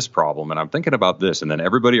had this problem and I'm thinking about this. And then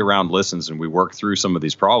everybody around listens and we work through some of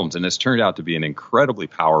these problems. And it's turned out to be an incredibly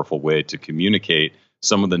powerful way to communicate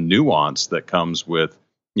some of the nuance that comes with,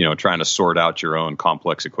 trying to sort out your own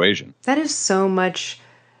complex equation. That is so much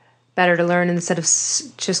better to learn instead of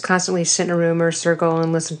just constantly sit in a room or circle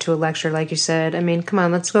and listen to a lecture, like you said. I mean, come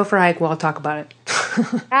on, let's go for a hike. We'll talk about it.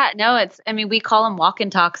 Yeah, no, we call them walk and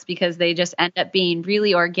talks because they just end up being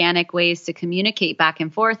really organic ways to communicate back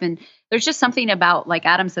and forth. And there's just something about, like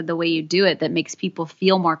Adam said, the way you do it that makes people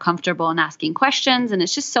feel more comfortable in asking questions. And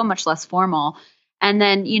it's just so much less formal. And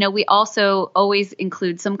then, we also always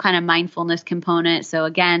include some kind of mindfulness component. So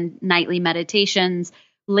again, nightly meditations.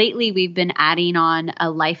 Lately, we've been adding on a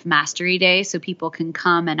life mastery day so people can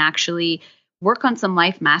come and actually work on some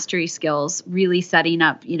life mastery skills, really setting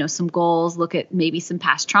up, some goals, look at maybe some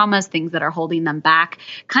past traumas, things that are holding them back,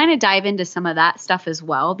 kind of dive into some of that stuff as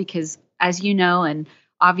well, because as you know, and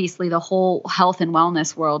obviously the whole health and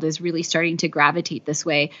wellness world is really starting to gravitate this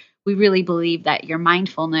way. We really believe that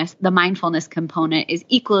the mindfulness component is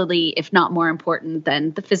equally, if not more important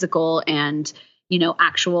than the physical and,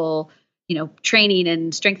 actual training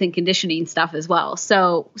and strength and conditioning stuff as well.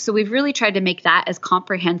 So we've really tried to make that as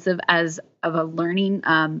comprehensive of a learning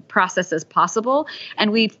process as possible.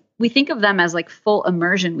 And we think of them as like full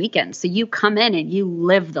immersion weekends. So you come in and you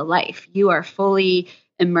live the life. You are fully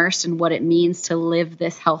immersed in what it means to live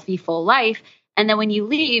this healthy, full life. And then when you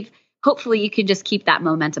leave, hopefully you can just keep that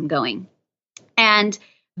momentum going. And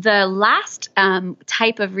the last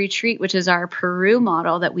type of retreat, which is our Peru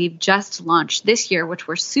model that we've just launched this year, which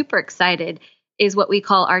we're super excited, is what we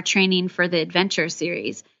call our Training for the Adventure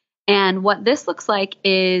series. And what this looks like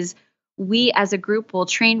is we as a group will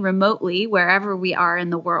train remotely wherever we are in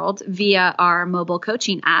the world via our mobile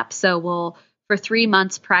coaching app. So for 3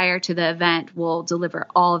 months prior to the event, we'll deliver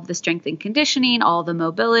all of the strength and conditioning, all the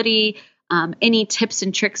mobility, any tips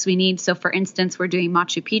and tricks we need. So for instance, we're doing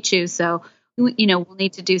Machu Picchu. So we'll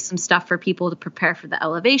need to do some stuff for people to prepare for the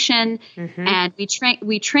elevation. Mm-hmm. And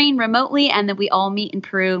we train remotely, and then we all meet in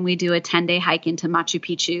Peru and we do a 10-day hike into Machu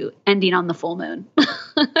Picchu, ending on the full moon.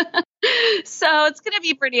 So it's going to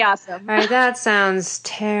be pretty awesome. All right, that sounds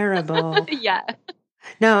terrible. Yeah.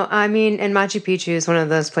 No, I mean, and Machu Picchu is one of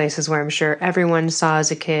those places where I'm sure everyone saw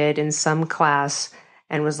as a kid in some class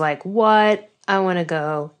and was like, what? I want to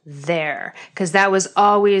go there. Because that was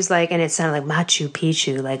always like, and it sounded like Machu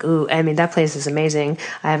Picchu, like, ooh, I mean, that place is amazing.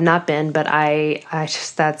 I have not been, but I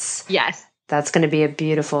just, that's going to be a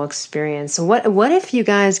beautiful experience. So what if you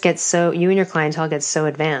guys you and your clientele get so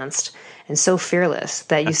advanced and so fearless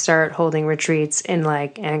that you start holding retreats in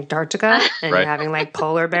like Antarctica and you're having like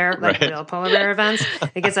polar bear, real polar bear events?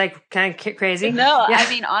 It gets like kind of crazy. No, yeah. I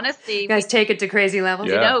mean, honestly, you guys take it to crazy levels.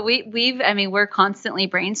 Yeah. We're constantly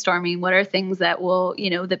brainstorming what are things that will,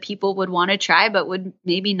 that people would want to try, but would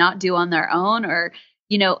maybe not do on their own, or,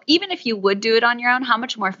 even if you would do it on your own, how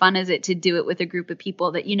much more fun is it to do it with a group of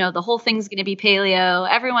people that, the whole thing's going to be paleo.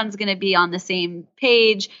 Everyone's going to be on the same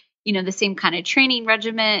page. The same kind of training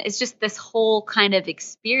regimen. It's just this whole kind of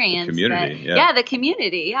experience. The community. The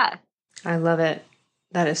community. Yeah. I love it.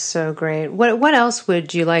 That is so great. What else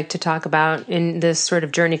would you like to talk about in this sort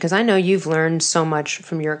of journey? Because I know you've learned so much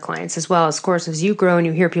from your clients as well. Of course, as you grow and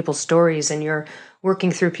you hear people's stories and you're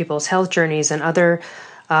working through people's health journeys and other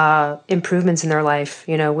improvements in their life,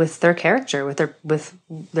 with their character, with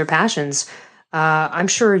their passions. I'm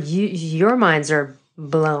sure your minds are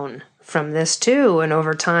blown from this too. And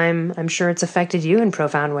over time, I'm sure it's affected you in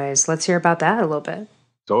profound ways. Let's hear about that a little bit.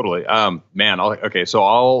 Totally.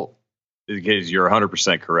 Because you're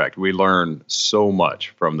 100% correct. We learn so much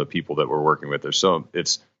from the people that we're working with.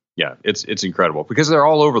 It's incredible because they're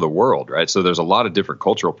all over the world, right? So there's a lot of different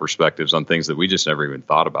cultural perspectives on things that we just never even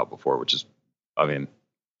thought about before, which is,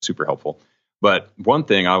 super helpful. But one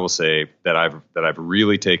thing I will say that I've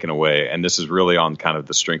really taken away, and this is really on kind of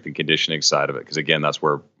the strength and conditioning side of it, because again, that's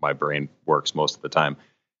where my brain works most of the time,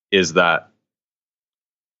 is that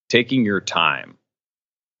taking your time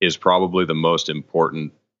is probably the most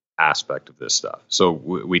important aspect of this stuff. So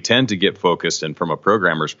we tend to get focused, and from a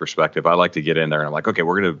programmer's perspective, I like to get in there and I'm like, okay,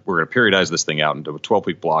 we're gonna periodize this thing out into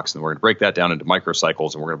 12-week blocks, and we're gonna break that down into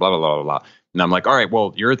microcycles, and we're gonna blah blah blah blah blah. And I'm like, all right,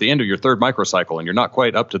 well, you're at the end of your third microcycle, and you're not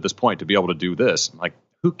quite up to this point to be able to do this. I'm like,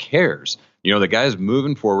 who cares? The guy's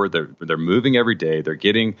moving forward. They're moving every day. They're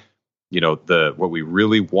getting, what we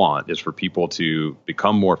really want is for people to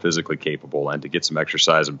become more physically capable and to get some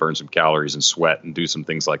exercise and burn some calories and sweat and do some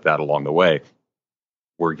things like that along the way.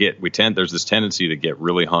 There's this tendency to get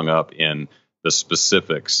really hung up in the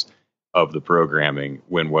specifics of the programming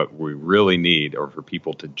when what we really need are for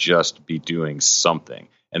people to just be doing something.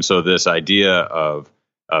 And so this idea of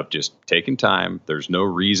just taking time, there's no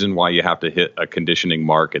reason why you have to hit a conditioning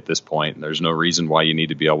mark at this point. And there's no reason why you need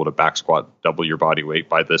to be able to back squat, double your body weight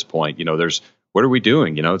by this point. What are we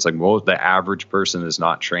doing? It's like, well, the average person is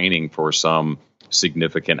not training for some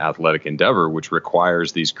significant athletic endeavor, which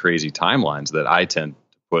requires these crazy timelines that I tend to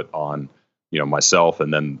put on, myself.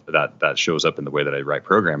 And then that shows up in the way that I write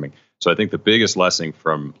programming. So I think the biggest lesson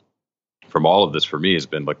from all of this for me has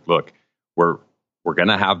been like, look, we're going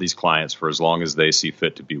to have these clients for as long as they see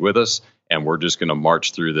fit to be with us. And we're just going to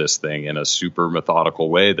march through this thing in a super methodical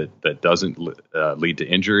way that doesn't lead to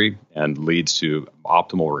injury and leads to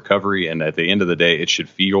optimal recovery. And at the end of the day, it should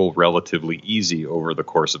feel relatively easy over the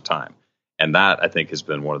course of time. And that, I think, has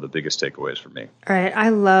been one of the biggest takeaways for me. All right. I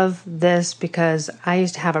love this because I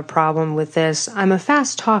used to have a problem with this. I'm a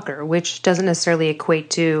fast talker, which doesn't necessarily equate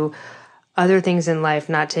to other things in life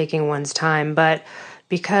not taking one's time. But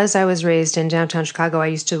because I was raised in downtown Chicago, I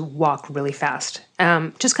used to walk really fast,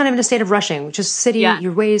 just kind of in a state of rushing. Just city,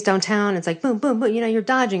 you're raised downtown. It's like boom, boom, boom. You're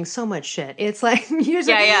dodging so much shit. It's like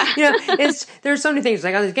there's so many things.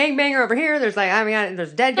 Like, there's a gangbanger over here. There's like,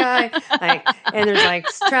 there's a dead guy. And there's like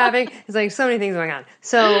traffic. It's like so many things going on.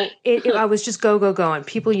 So I was just go, and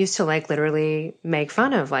people used to like literally make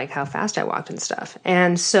fun of like how fast I walked and stuff.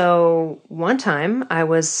 And so one time I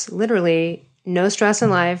was literally no stress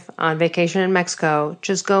in life, on vacation in Mexico,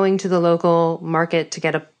 just going to the local market to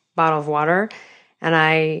get a bottle of water. And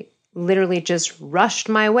I literally just rushed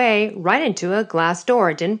my way right into a glass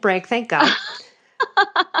door. It didn't break, thank God.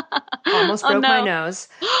 Almost broke my nose.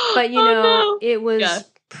 But, it was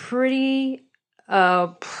pretty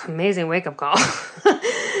amazing wake-up call.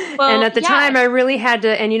 And at the time, I really had to,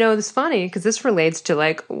 and it's funny because this relates to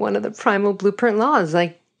like one of the primal blueprint laws,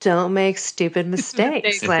 like, don't make stupid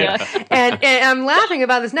mistakes. And I'm laughing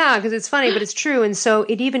about this now because it's funny, but it's true. And so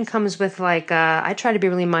it even comes with like, I try to be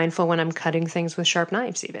really mindful when I'm cutting things with sharp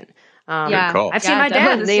knives even. I've seen my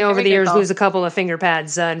dad, over the years, lose a couple of finger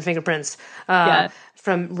pads and fingerprints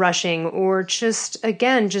from rushing or just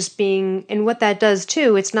being, and what that does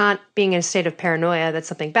too, it's not being in a state of paranoia that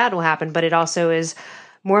something bad will happen, but it also is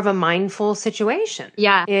more of a mindful situation.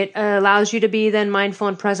 Yeah. It allows you to be then mindful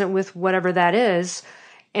and present with whatever that is,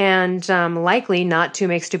 and likely not to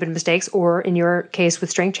make stupid mistakes, or in your case with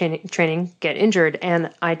strength training, get injured.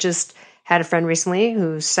 And I just had a friend recently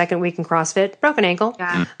whose second week in CrossFit broke an ankle.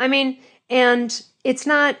 Yeah. I mean, and it's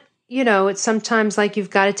not, it's sometimes like you've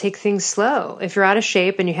got to take things slow. If you're out of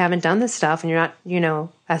shape and you haven't done this stuff and you're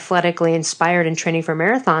not, athletically inspired and training for a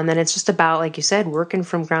marathon, then it's just about, like you said, working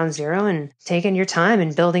from ground zero and taking your time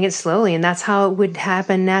and building it slowly. And that's how it would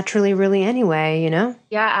happen naturally, really, anyway,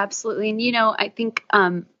 Yeah, absolutely. And, I think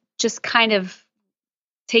just kind of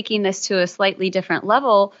taking this to a slightly different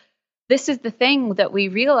level, this is the thing that we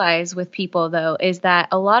realize with people, though, is that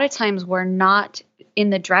a lot of times we're not in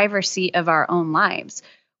the driver's seat of our own lives.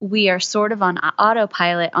 We are sort of on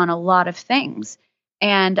autopilot on a lot of things.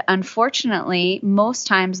 And unfortunately, most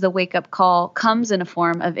times the wake-up call comes in a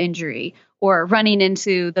form of injury or running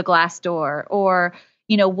into the glass door or,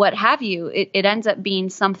 what have you. It ends up being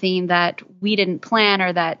something that we didn't plan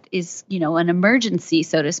or that is, an emergency,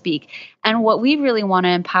 so to speak. And what we really want to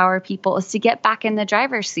empower people is to get back in the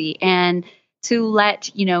driver's seat and to let,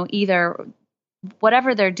 either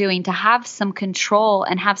whatever they're doing, to have some control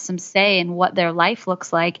and have some say in what their life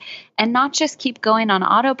looks like, and not just keep going on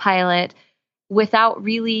autopilot without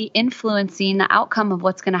really influencing the outcome of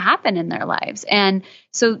what's going to happen in their lives. And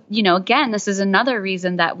so, again, this is another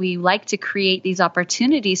reason that we like to create these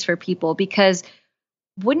opportunities for people, because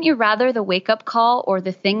wouldn't you rather the wake-up call or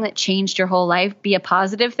the thing that changed your whole life be a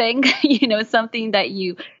positive thing, something that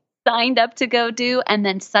you signed up to go do, and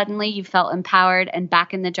then suddenly you felt empowered and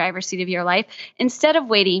back in the driver's seat of your life, instead of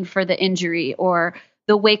waiting for the injury or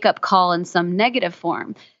the wake-up call in some negative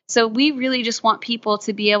form? So we really just want people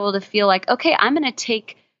to be able to feel like, okay, I'm going to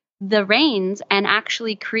take the reins and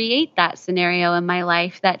actually create that scenario in my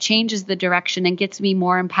life that changes the direction and gets me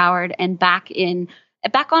more empowered and back on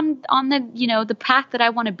the, the path that I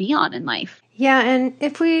want to be on in life. Yeah. And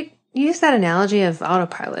if we use that analogy of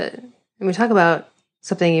autopilot, and we talk about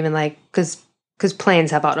something even like, because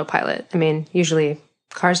planes have autopilot. I mean, usually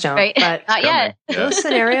cars don't, right? But not yet. Those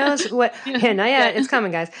scenarios, not yet. It's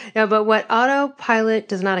coming, guys. No, but what autopilot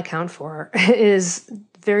does not account for is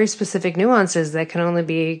very specific nuances that can only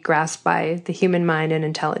be grasped by the human mind and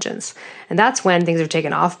intelligence. And that's when things are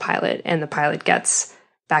taken off pilot and the pilot gets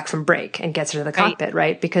back from break and gets into the cockpit,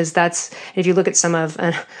 right? Because that's, if you look at some of,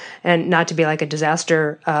 and not to be like a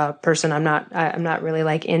disaster person, I'm not really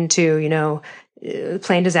like into,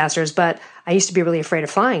 plane disasters, but I used to be really afraid of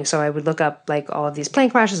flying. So I would look up like all of these plane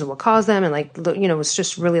crashes and what caused them, and was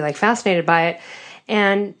just really like fascinated by it.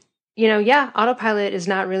 And, autopilot is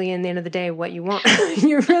not really, in the end of the day, what you want.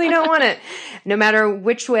 You really don't want it, no matter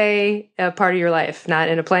which way part of your life, not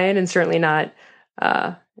in a plane and certainly not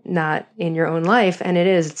in your own life. And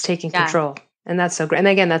it's taking control. And that's so great. And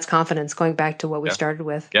again, that's confidence, going back to what we started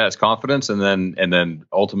with. Yeah, it's confidence, and then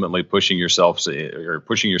ultimately pushing yourself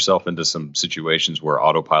into some situations where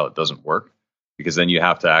autopilot doesn't work, because then you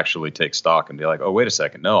have to actually take stock and be like, oh, wait a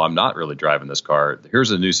second, no, I'm not really driving this car.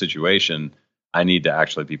 Here's a new situation. I need to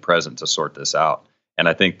actually be present to sort this out. And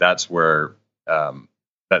I think that's where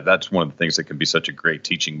that's one of the things that can be such a great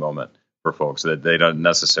teaching moment for folks, that they don't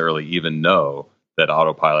necessarily even know that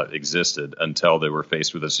autopilot existed until they were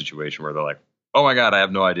faced with a situation where they're like, oh my God, I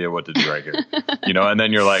have no idea what to do right here. And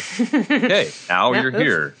then you're like, hey, now you're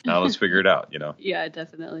here. Now let's figure it out, Yeah,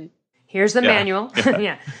 definitely. Here's the manual.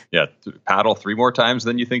 Yeah. Paddle 3 more times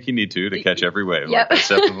than you think you need to catch every wave. Yep.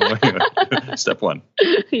 Like step 1.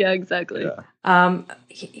 Yeah, exactly. Yeah.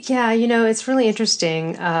 It's really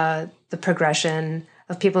interesting, the progression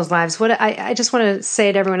of people's lives. What I just want to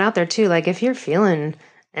say to everyone out there too, like if you're feeling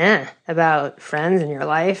about friends in your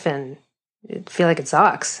life and you feel like it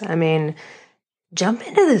sucks, I mean, jump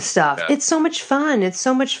into this stuff. Yeah. It's so much fun. It's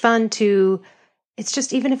so much fun it's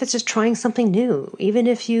just, even if it's just trying something new, even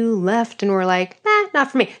if you left and were like,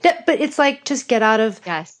 not for me, but it's like, just get out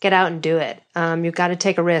and do it. You've got to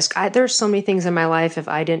take a risk. There's so many things in my life. If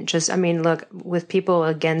I didn't look, with people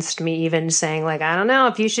against me, even saying like, I don't know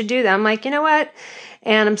if you should do that. I'm like, you know what?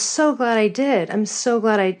 And I'm so glad I did. I'm so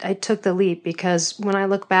glad I took the leap, because when I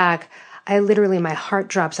look back, my heart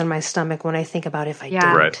drops on my stomach when I think about if I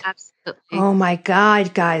didn't. Right. Absolutely. Oh my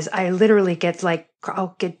God, guys, I literally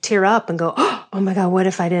I'll tear up and go, oh my God, what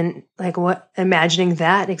if I didn't, imagining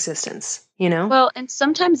that existence, Well, and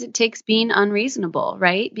sometimes it takes being unreasonable,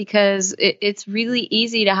 right? Because it's really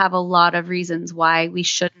easy to have a lot of reasons why we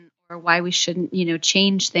shouldn't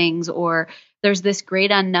change things, or there's this great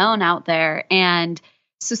unknown out there. And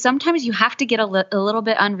so sometimes you have to get a little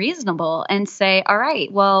bit unreasonable and say, all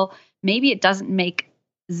right, well, maybe it doesn't make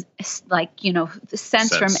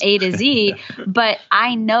sense from A to Z, but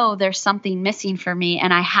I know there's something missing for me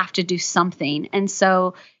and I have to do something. And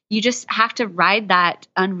so you just have to ride that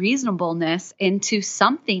unreasonableness into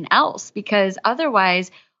something else, because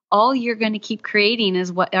otherwise all you're going to keep creating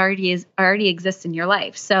is what already exists in your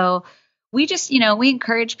life. So we just, we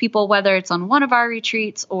encourage people, whether it's on one of our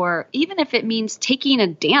retreats or even if it means taking a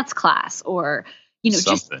dance class or,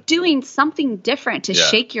 just doing something different to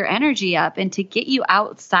shake your energy up and to get you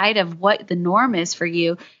outside of what the norm is for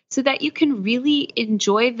you so that you can really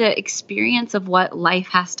enjoy the experience of what life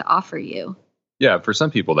has to offer you. Yeah, for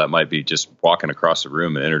some people, that might be just walking across the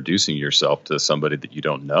room and introducing yourself to somebody that you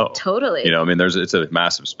don't know. Totally. It's a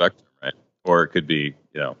massive spectrum, right? Or it could be,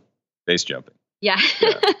 base jumping. Yeah.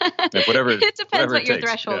 Like whatever. It depends what your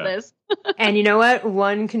threshold is. And you know what?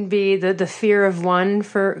 One can be the fear of one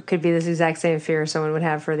could be this exact same fear someone would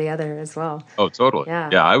have for the other as well. Oh, totally.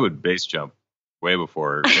 Yeah, I would base jump way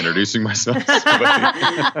before introducing myself to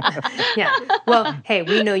somebody. Yeah. Well, hey,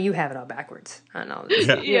 we know you have it all backwards on all this.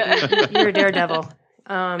 Yeah. You're a daredevil.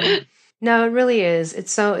 No, it really is.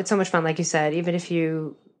 It's so much fun. Like you said, even if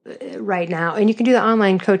you right now, and you can do the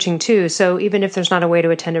online coaching too. So even if there's not a way to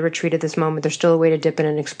attend a retreat at this moment, there's still a way to dip in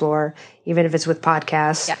and explore, even if it's with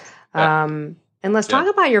podcasts. Yeah. And let's talk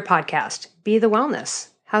about your podcast, Be the Wellness.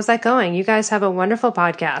 How's that going? You guys have a wonderful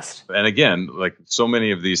podcast. And again, like so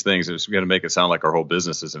many of these things, it's going to make it sound like our whole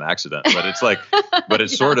business is an accident, but it's like, but it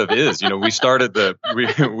sort of is. We started the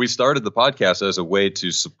podcast as a way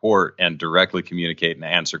to support and directly communicate and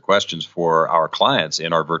answer questions for our clients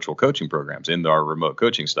in our virtual coaching programs, in our remote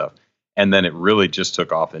coaching stuff. And then it really just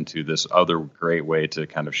took off into this other great way to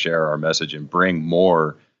kind of share our message and bring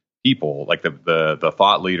more people, like the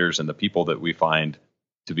thought leaders and the people that we find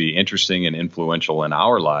to be interesting and influential in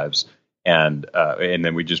our lives, and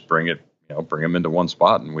then we just bring them into one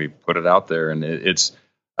spot and we put it out there, and it's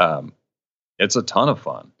a ton of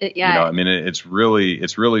fun. It's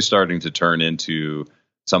really starting to turn into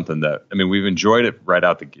something that we've enjoyed it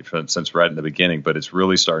since right in the beginning, but it's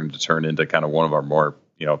really starting to turn into kind of one of our more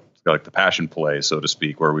like the passion play, so to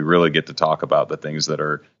speak, where we really get to talk about the things that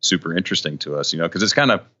are super interesting to us. Because it's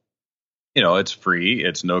kind of it's free.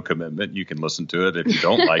 It's no commitment. You can listen to it. If you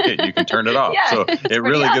don't like it, you can turn it off. So it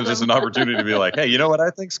really gives us an opportunity to be like, hey, you know what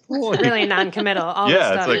I think's cool? It's really non-committal. All this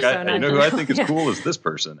stuff it's like, is so I know who I think is cool is this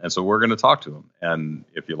person. And so we're going to talk to them. And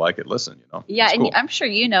if you like it, listen, Yeah. It's and cool. I'm sure,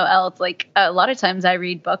 Elle, it's like a lot of times I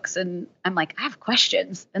read books and I'm like, I have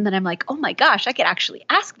questions. And then I'm like, oh my gosh, I could actually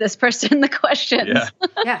ask this person the questions. Yeah.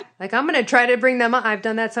 Yeah. Like I'm going to try to bring them on. I've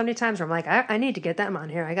done that so many times where I'm like, I need to get them on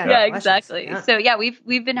here. I got questions. Exactly. Yeah. So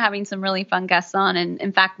we've been having some really fun guests on. And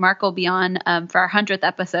in fact, Mark will be on for our 100th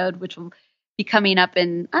episode, which will be coming up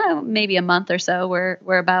in maybe a month or so.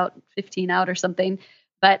 We're about 15 out or something.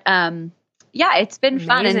 But it's been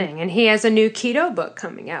fun. And he has a new keto book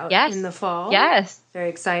coming out in the fall. Yes. Very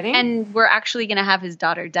exciting. And we're actually going to have his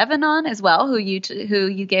daughter Devin on as well, who you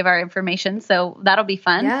gave our information. So that'll be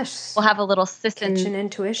fun. Yes. We'll have a little Sisson kitchen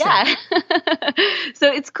intuition. Yeah.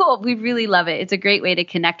 So it's cool. We really love it. It's a great way to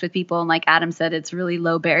connect with people. And like Adam said, it's really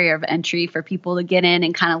low barrier of entry for people to get in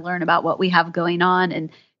and kind of learn about what we have going on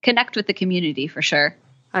and connect with the community for sure.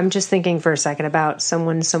 I'm just thinking for a second about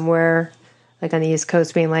someone somewhere like on the East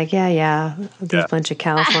Coast being like, this bunch of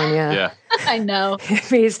California. I know.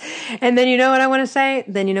 hippies. And then you know what I want to say?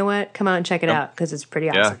 Then you know what? Come out and check it out because it's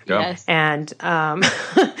pretty awesome. Yeah, yes. And,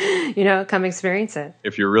 come experience it.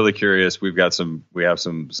 If you're really curious, we have some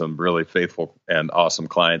really faithful and awesome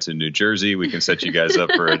clients in New Jersey. We can set you guys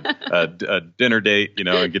up for a dinner date,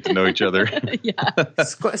 and get to know each other. Yeah.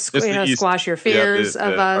 Squash your fears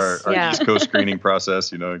of us. Our East Coast screening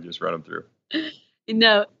process, just run them through.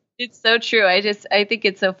 No, it's so true. I think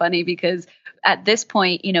it's so funny because at this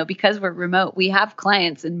point, because we're remote, we have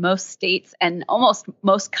clients in most states and almost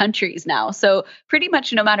most countries now. So pretty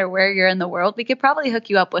much no matter where you're in the world, we could probably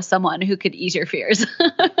hook you up with someone who could ease your fears.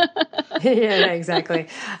 Yeah, exactly.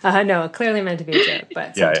 No, clearly meant to be a joke,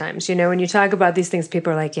 but sometimes, when you talk about these things,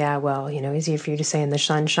 people are like, easier for you to say in the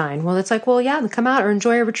sunshine. Well, it's like, come out or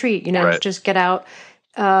enjoy a retreat, right. Just get out.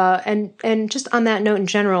 And just on that note in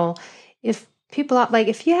general, if people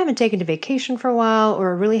if you haven't taken a vacation for a while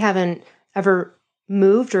or really haven't ever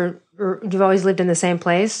moved or you've always lived in the same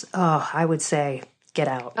place, I would say get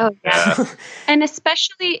out. Oh, yeah. And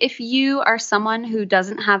especially if you are someone who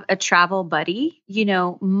doesn't have a travel buddy,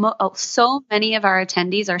 so many of our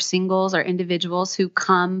attendees are singles or individuals who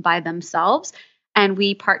come by themselves, and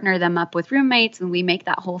we partner them up with roommates and we make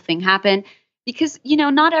that whole thing happen. Because,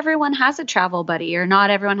 not everyone has a travel buddy or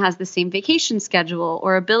not everyone has the same vacation schedule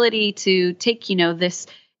or ability to take, this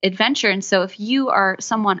adventure. And so if you are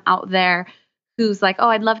someone out there who's like, oh,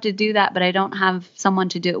 I'd love to do that, but I don't have someone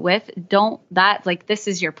to do it with, this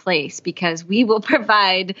is your place, because we will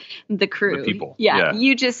provide the crew. The people. Yeah.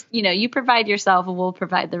 You just, you provide yourself and we'll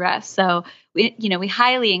provide the rest. So we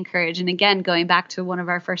highly encourage. And again, going back to one of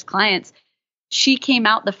our first clients, she came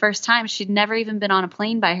out the first time. She'd never even been on a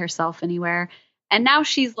plane by herself anywhere. And now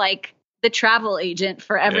she's like the travel agent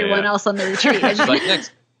for everyone else on the retreat. She's like,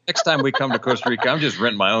 next time we come to Costa Rica, I'm just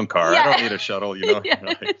renting my own car. I don't need a shuttle, Yeah,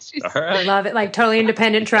 Like, all right. I love it. Like totally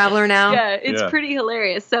independent traveler now. Yeah, it's pretty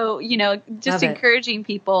hilarious. So, just encouraging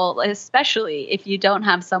people, especially if you don't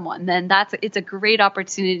have someone, then it's a great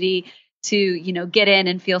opportunity to, get in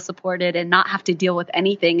and feel supported and not have to deal with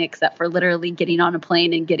anything except for literally getting on a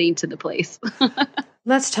plane and getting to the place.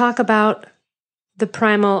 Let's talk about the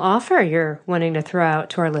primal offer you're wanting to throw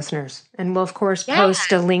out to our listeners. And we'll, of course,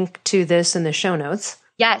 post a link to this in the show notes.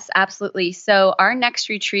 Yes, absolutely. So our next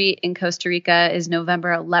retreat in Costa Rica is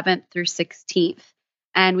November 11th through 16th.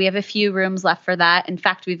 And we have a few rooms left for that. In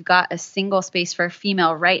fact, we've got a single space for a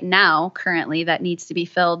female right now currently that needs to be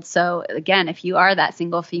filled. So again, if you are that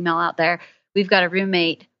single female out there, we've got a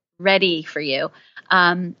roommate ready for you.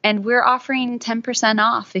 And we're offering 10%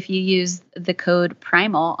 off if you use the code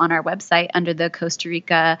PRIMAL on our website under the Costa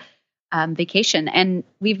Rica vacation. And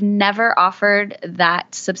we've never offered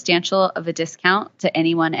that substantial of a discount to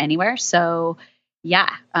anyone anywhere. So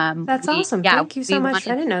that's awesome. Thank you so much.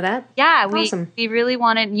 I didn't know that. Yeah. Awesome. We really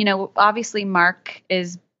wanted, obviously Mark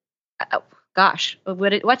is,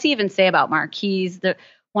 what's he even say about Mark? He's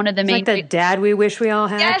one of the main, like the dad we wish we all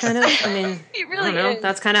had. Yes. Kind of. I mean, he really is.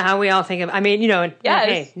 That's kind of how we all think of. I mean, Yes.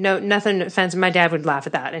 Hey, no, nothing offensive. My dad would laugh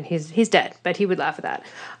at that, and he's dead, but he would laugh at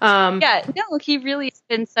that. He really has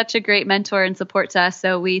been such a great mentor and support to us.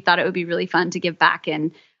 So we thought it would be really fun to give back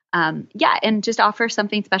and just offer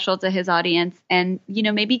something special to his audience, and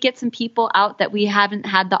maybe get some people out that we haven't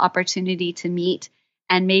had the opportunity to meet.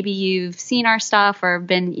 And maybe you've seen our stuff or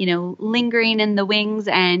been, lingering in the wings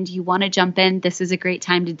and you want to jump in. This is a great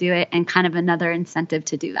time to do it, and kind of another incentive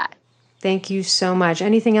to do that. Thank you so much.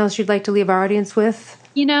 Anything else you'd like to leave our audience with?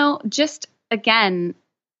 Just again,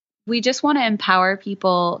 we just want to empower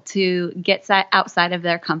people to get outside of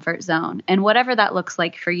their comfort zone. And whatever that looks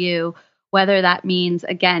like for you, whether that means,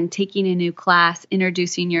 again, taking a new class,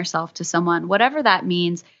 introducing yourself to someone, whatever that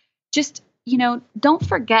means, just, don't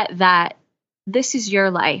forget that this is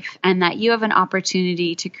your life and that you have an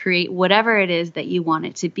opportunity to create whatever it is that you want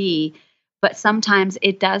it to be. But sometimes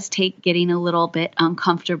it does take getting a little bit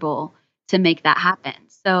uncomfortable to make that happen.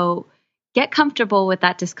 So get comfortable with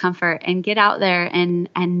that discomfort and get out there and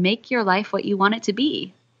make your life what you want it to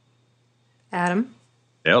be. Adam?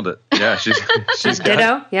 Nailed it. Yeah, she's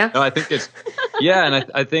ditto. Yeah. No, I think it's and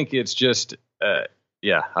I think it's just I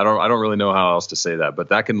don't really know how else to say that, but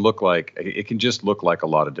that can look like a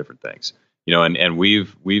lot of different things. And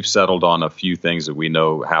we've settled on a few things that we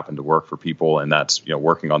know happen to work for people, and that's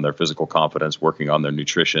working on their physical confidence, working on their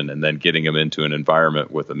nutrition, and then getting them into an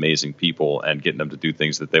environment with amazing people and getting them to do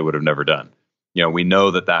things that they would have never done. We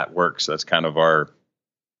know that works. That's kind of our,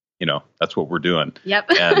 that's what we're doing. Yep.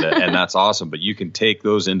 and that's awesome. But you can take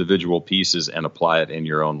those individual pieces and apply it in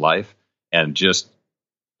your own life, and just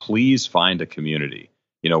please find a community.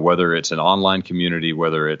 Whether it's an online community,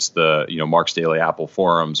 whether it's the, Mark's Daily Apple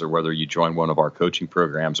forums, or whether you join one of our coaching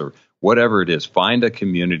programs, or whatever it is, find a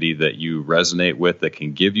community that you resonate with that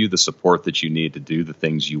can give you the support that you need to do the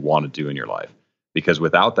things you want to do in your life. Because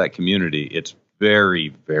without that community, it's very,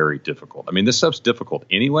 very difficult. I mean, this stuff's difficult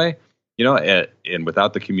anyway, and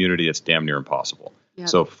without the community, it's damn near impossible. Yep.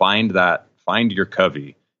 So find your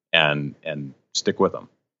covey and stick with them.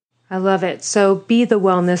 I love it. So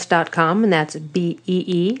BeTheWellness.com, and that's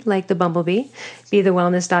BEE, like the bumblebee.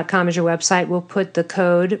 BeTheWellness.com is your website. We'll put the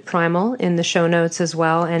code PRIMAL in the show notes as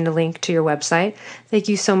well, and a link to your website. Thank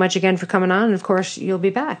you so much again for coming on, and of course, you'll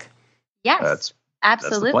be back. Yes,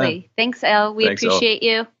 absolutely. Thanks, Elle. We appreciate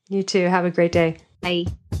you. You too. Have a great day. Bye.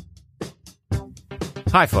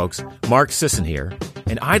 Hi, folks. Mark Sisson here,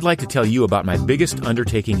 and I'd like to tell you about my biggest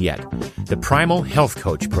undertaking yet, the Primal Health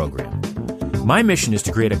Coach Program. My mission is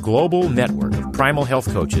to create a global network of primal health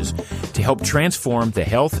coaches to help transform the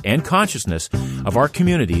health and consciousness of our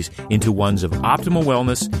communities into ones of optimal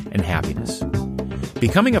wellness and happiness.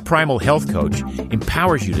 Becoming a primal health coach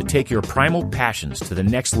empowers you to take your primal passions to the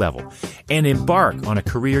next level and embark on a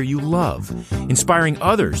career you love, inspiring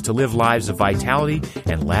others to live lives of vitality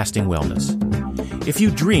and lasting wellness. If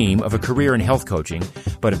you dream of a career in health coaching,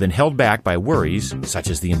 but have been held back by worries, such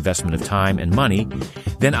as the investment of time and money,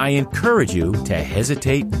 then I encourage you to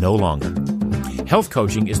hesitate no longer. Health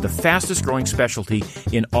coaching is the fastest growing specialty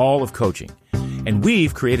in all of coaching. And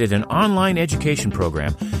we've created an online education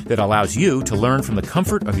program that allows you to learn from the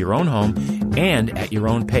comfort of your own home and at your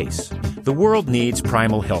own pace. The world needs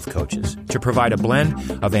Primal Health Coaches to provide a blend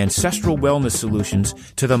of ancestral wellness solutions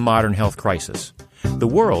to the modern health crisis. The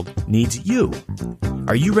world needs you.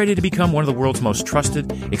 Are you ready to become one of the world's most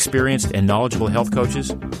trusted, experienced, and knowledgeable health coaches?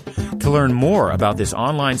 To learn more about this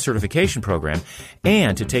online certification program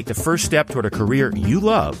and to take the first step toward a career you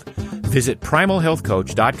love, visit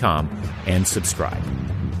primalhealthcoach.com and subscribe.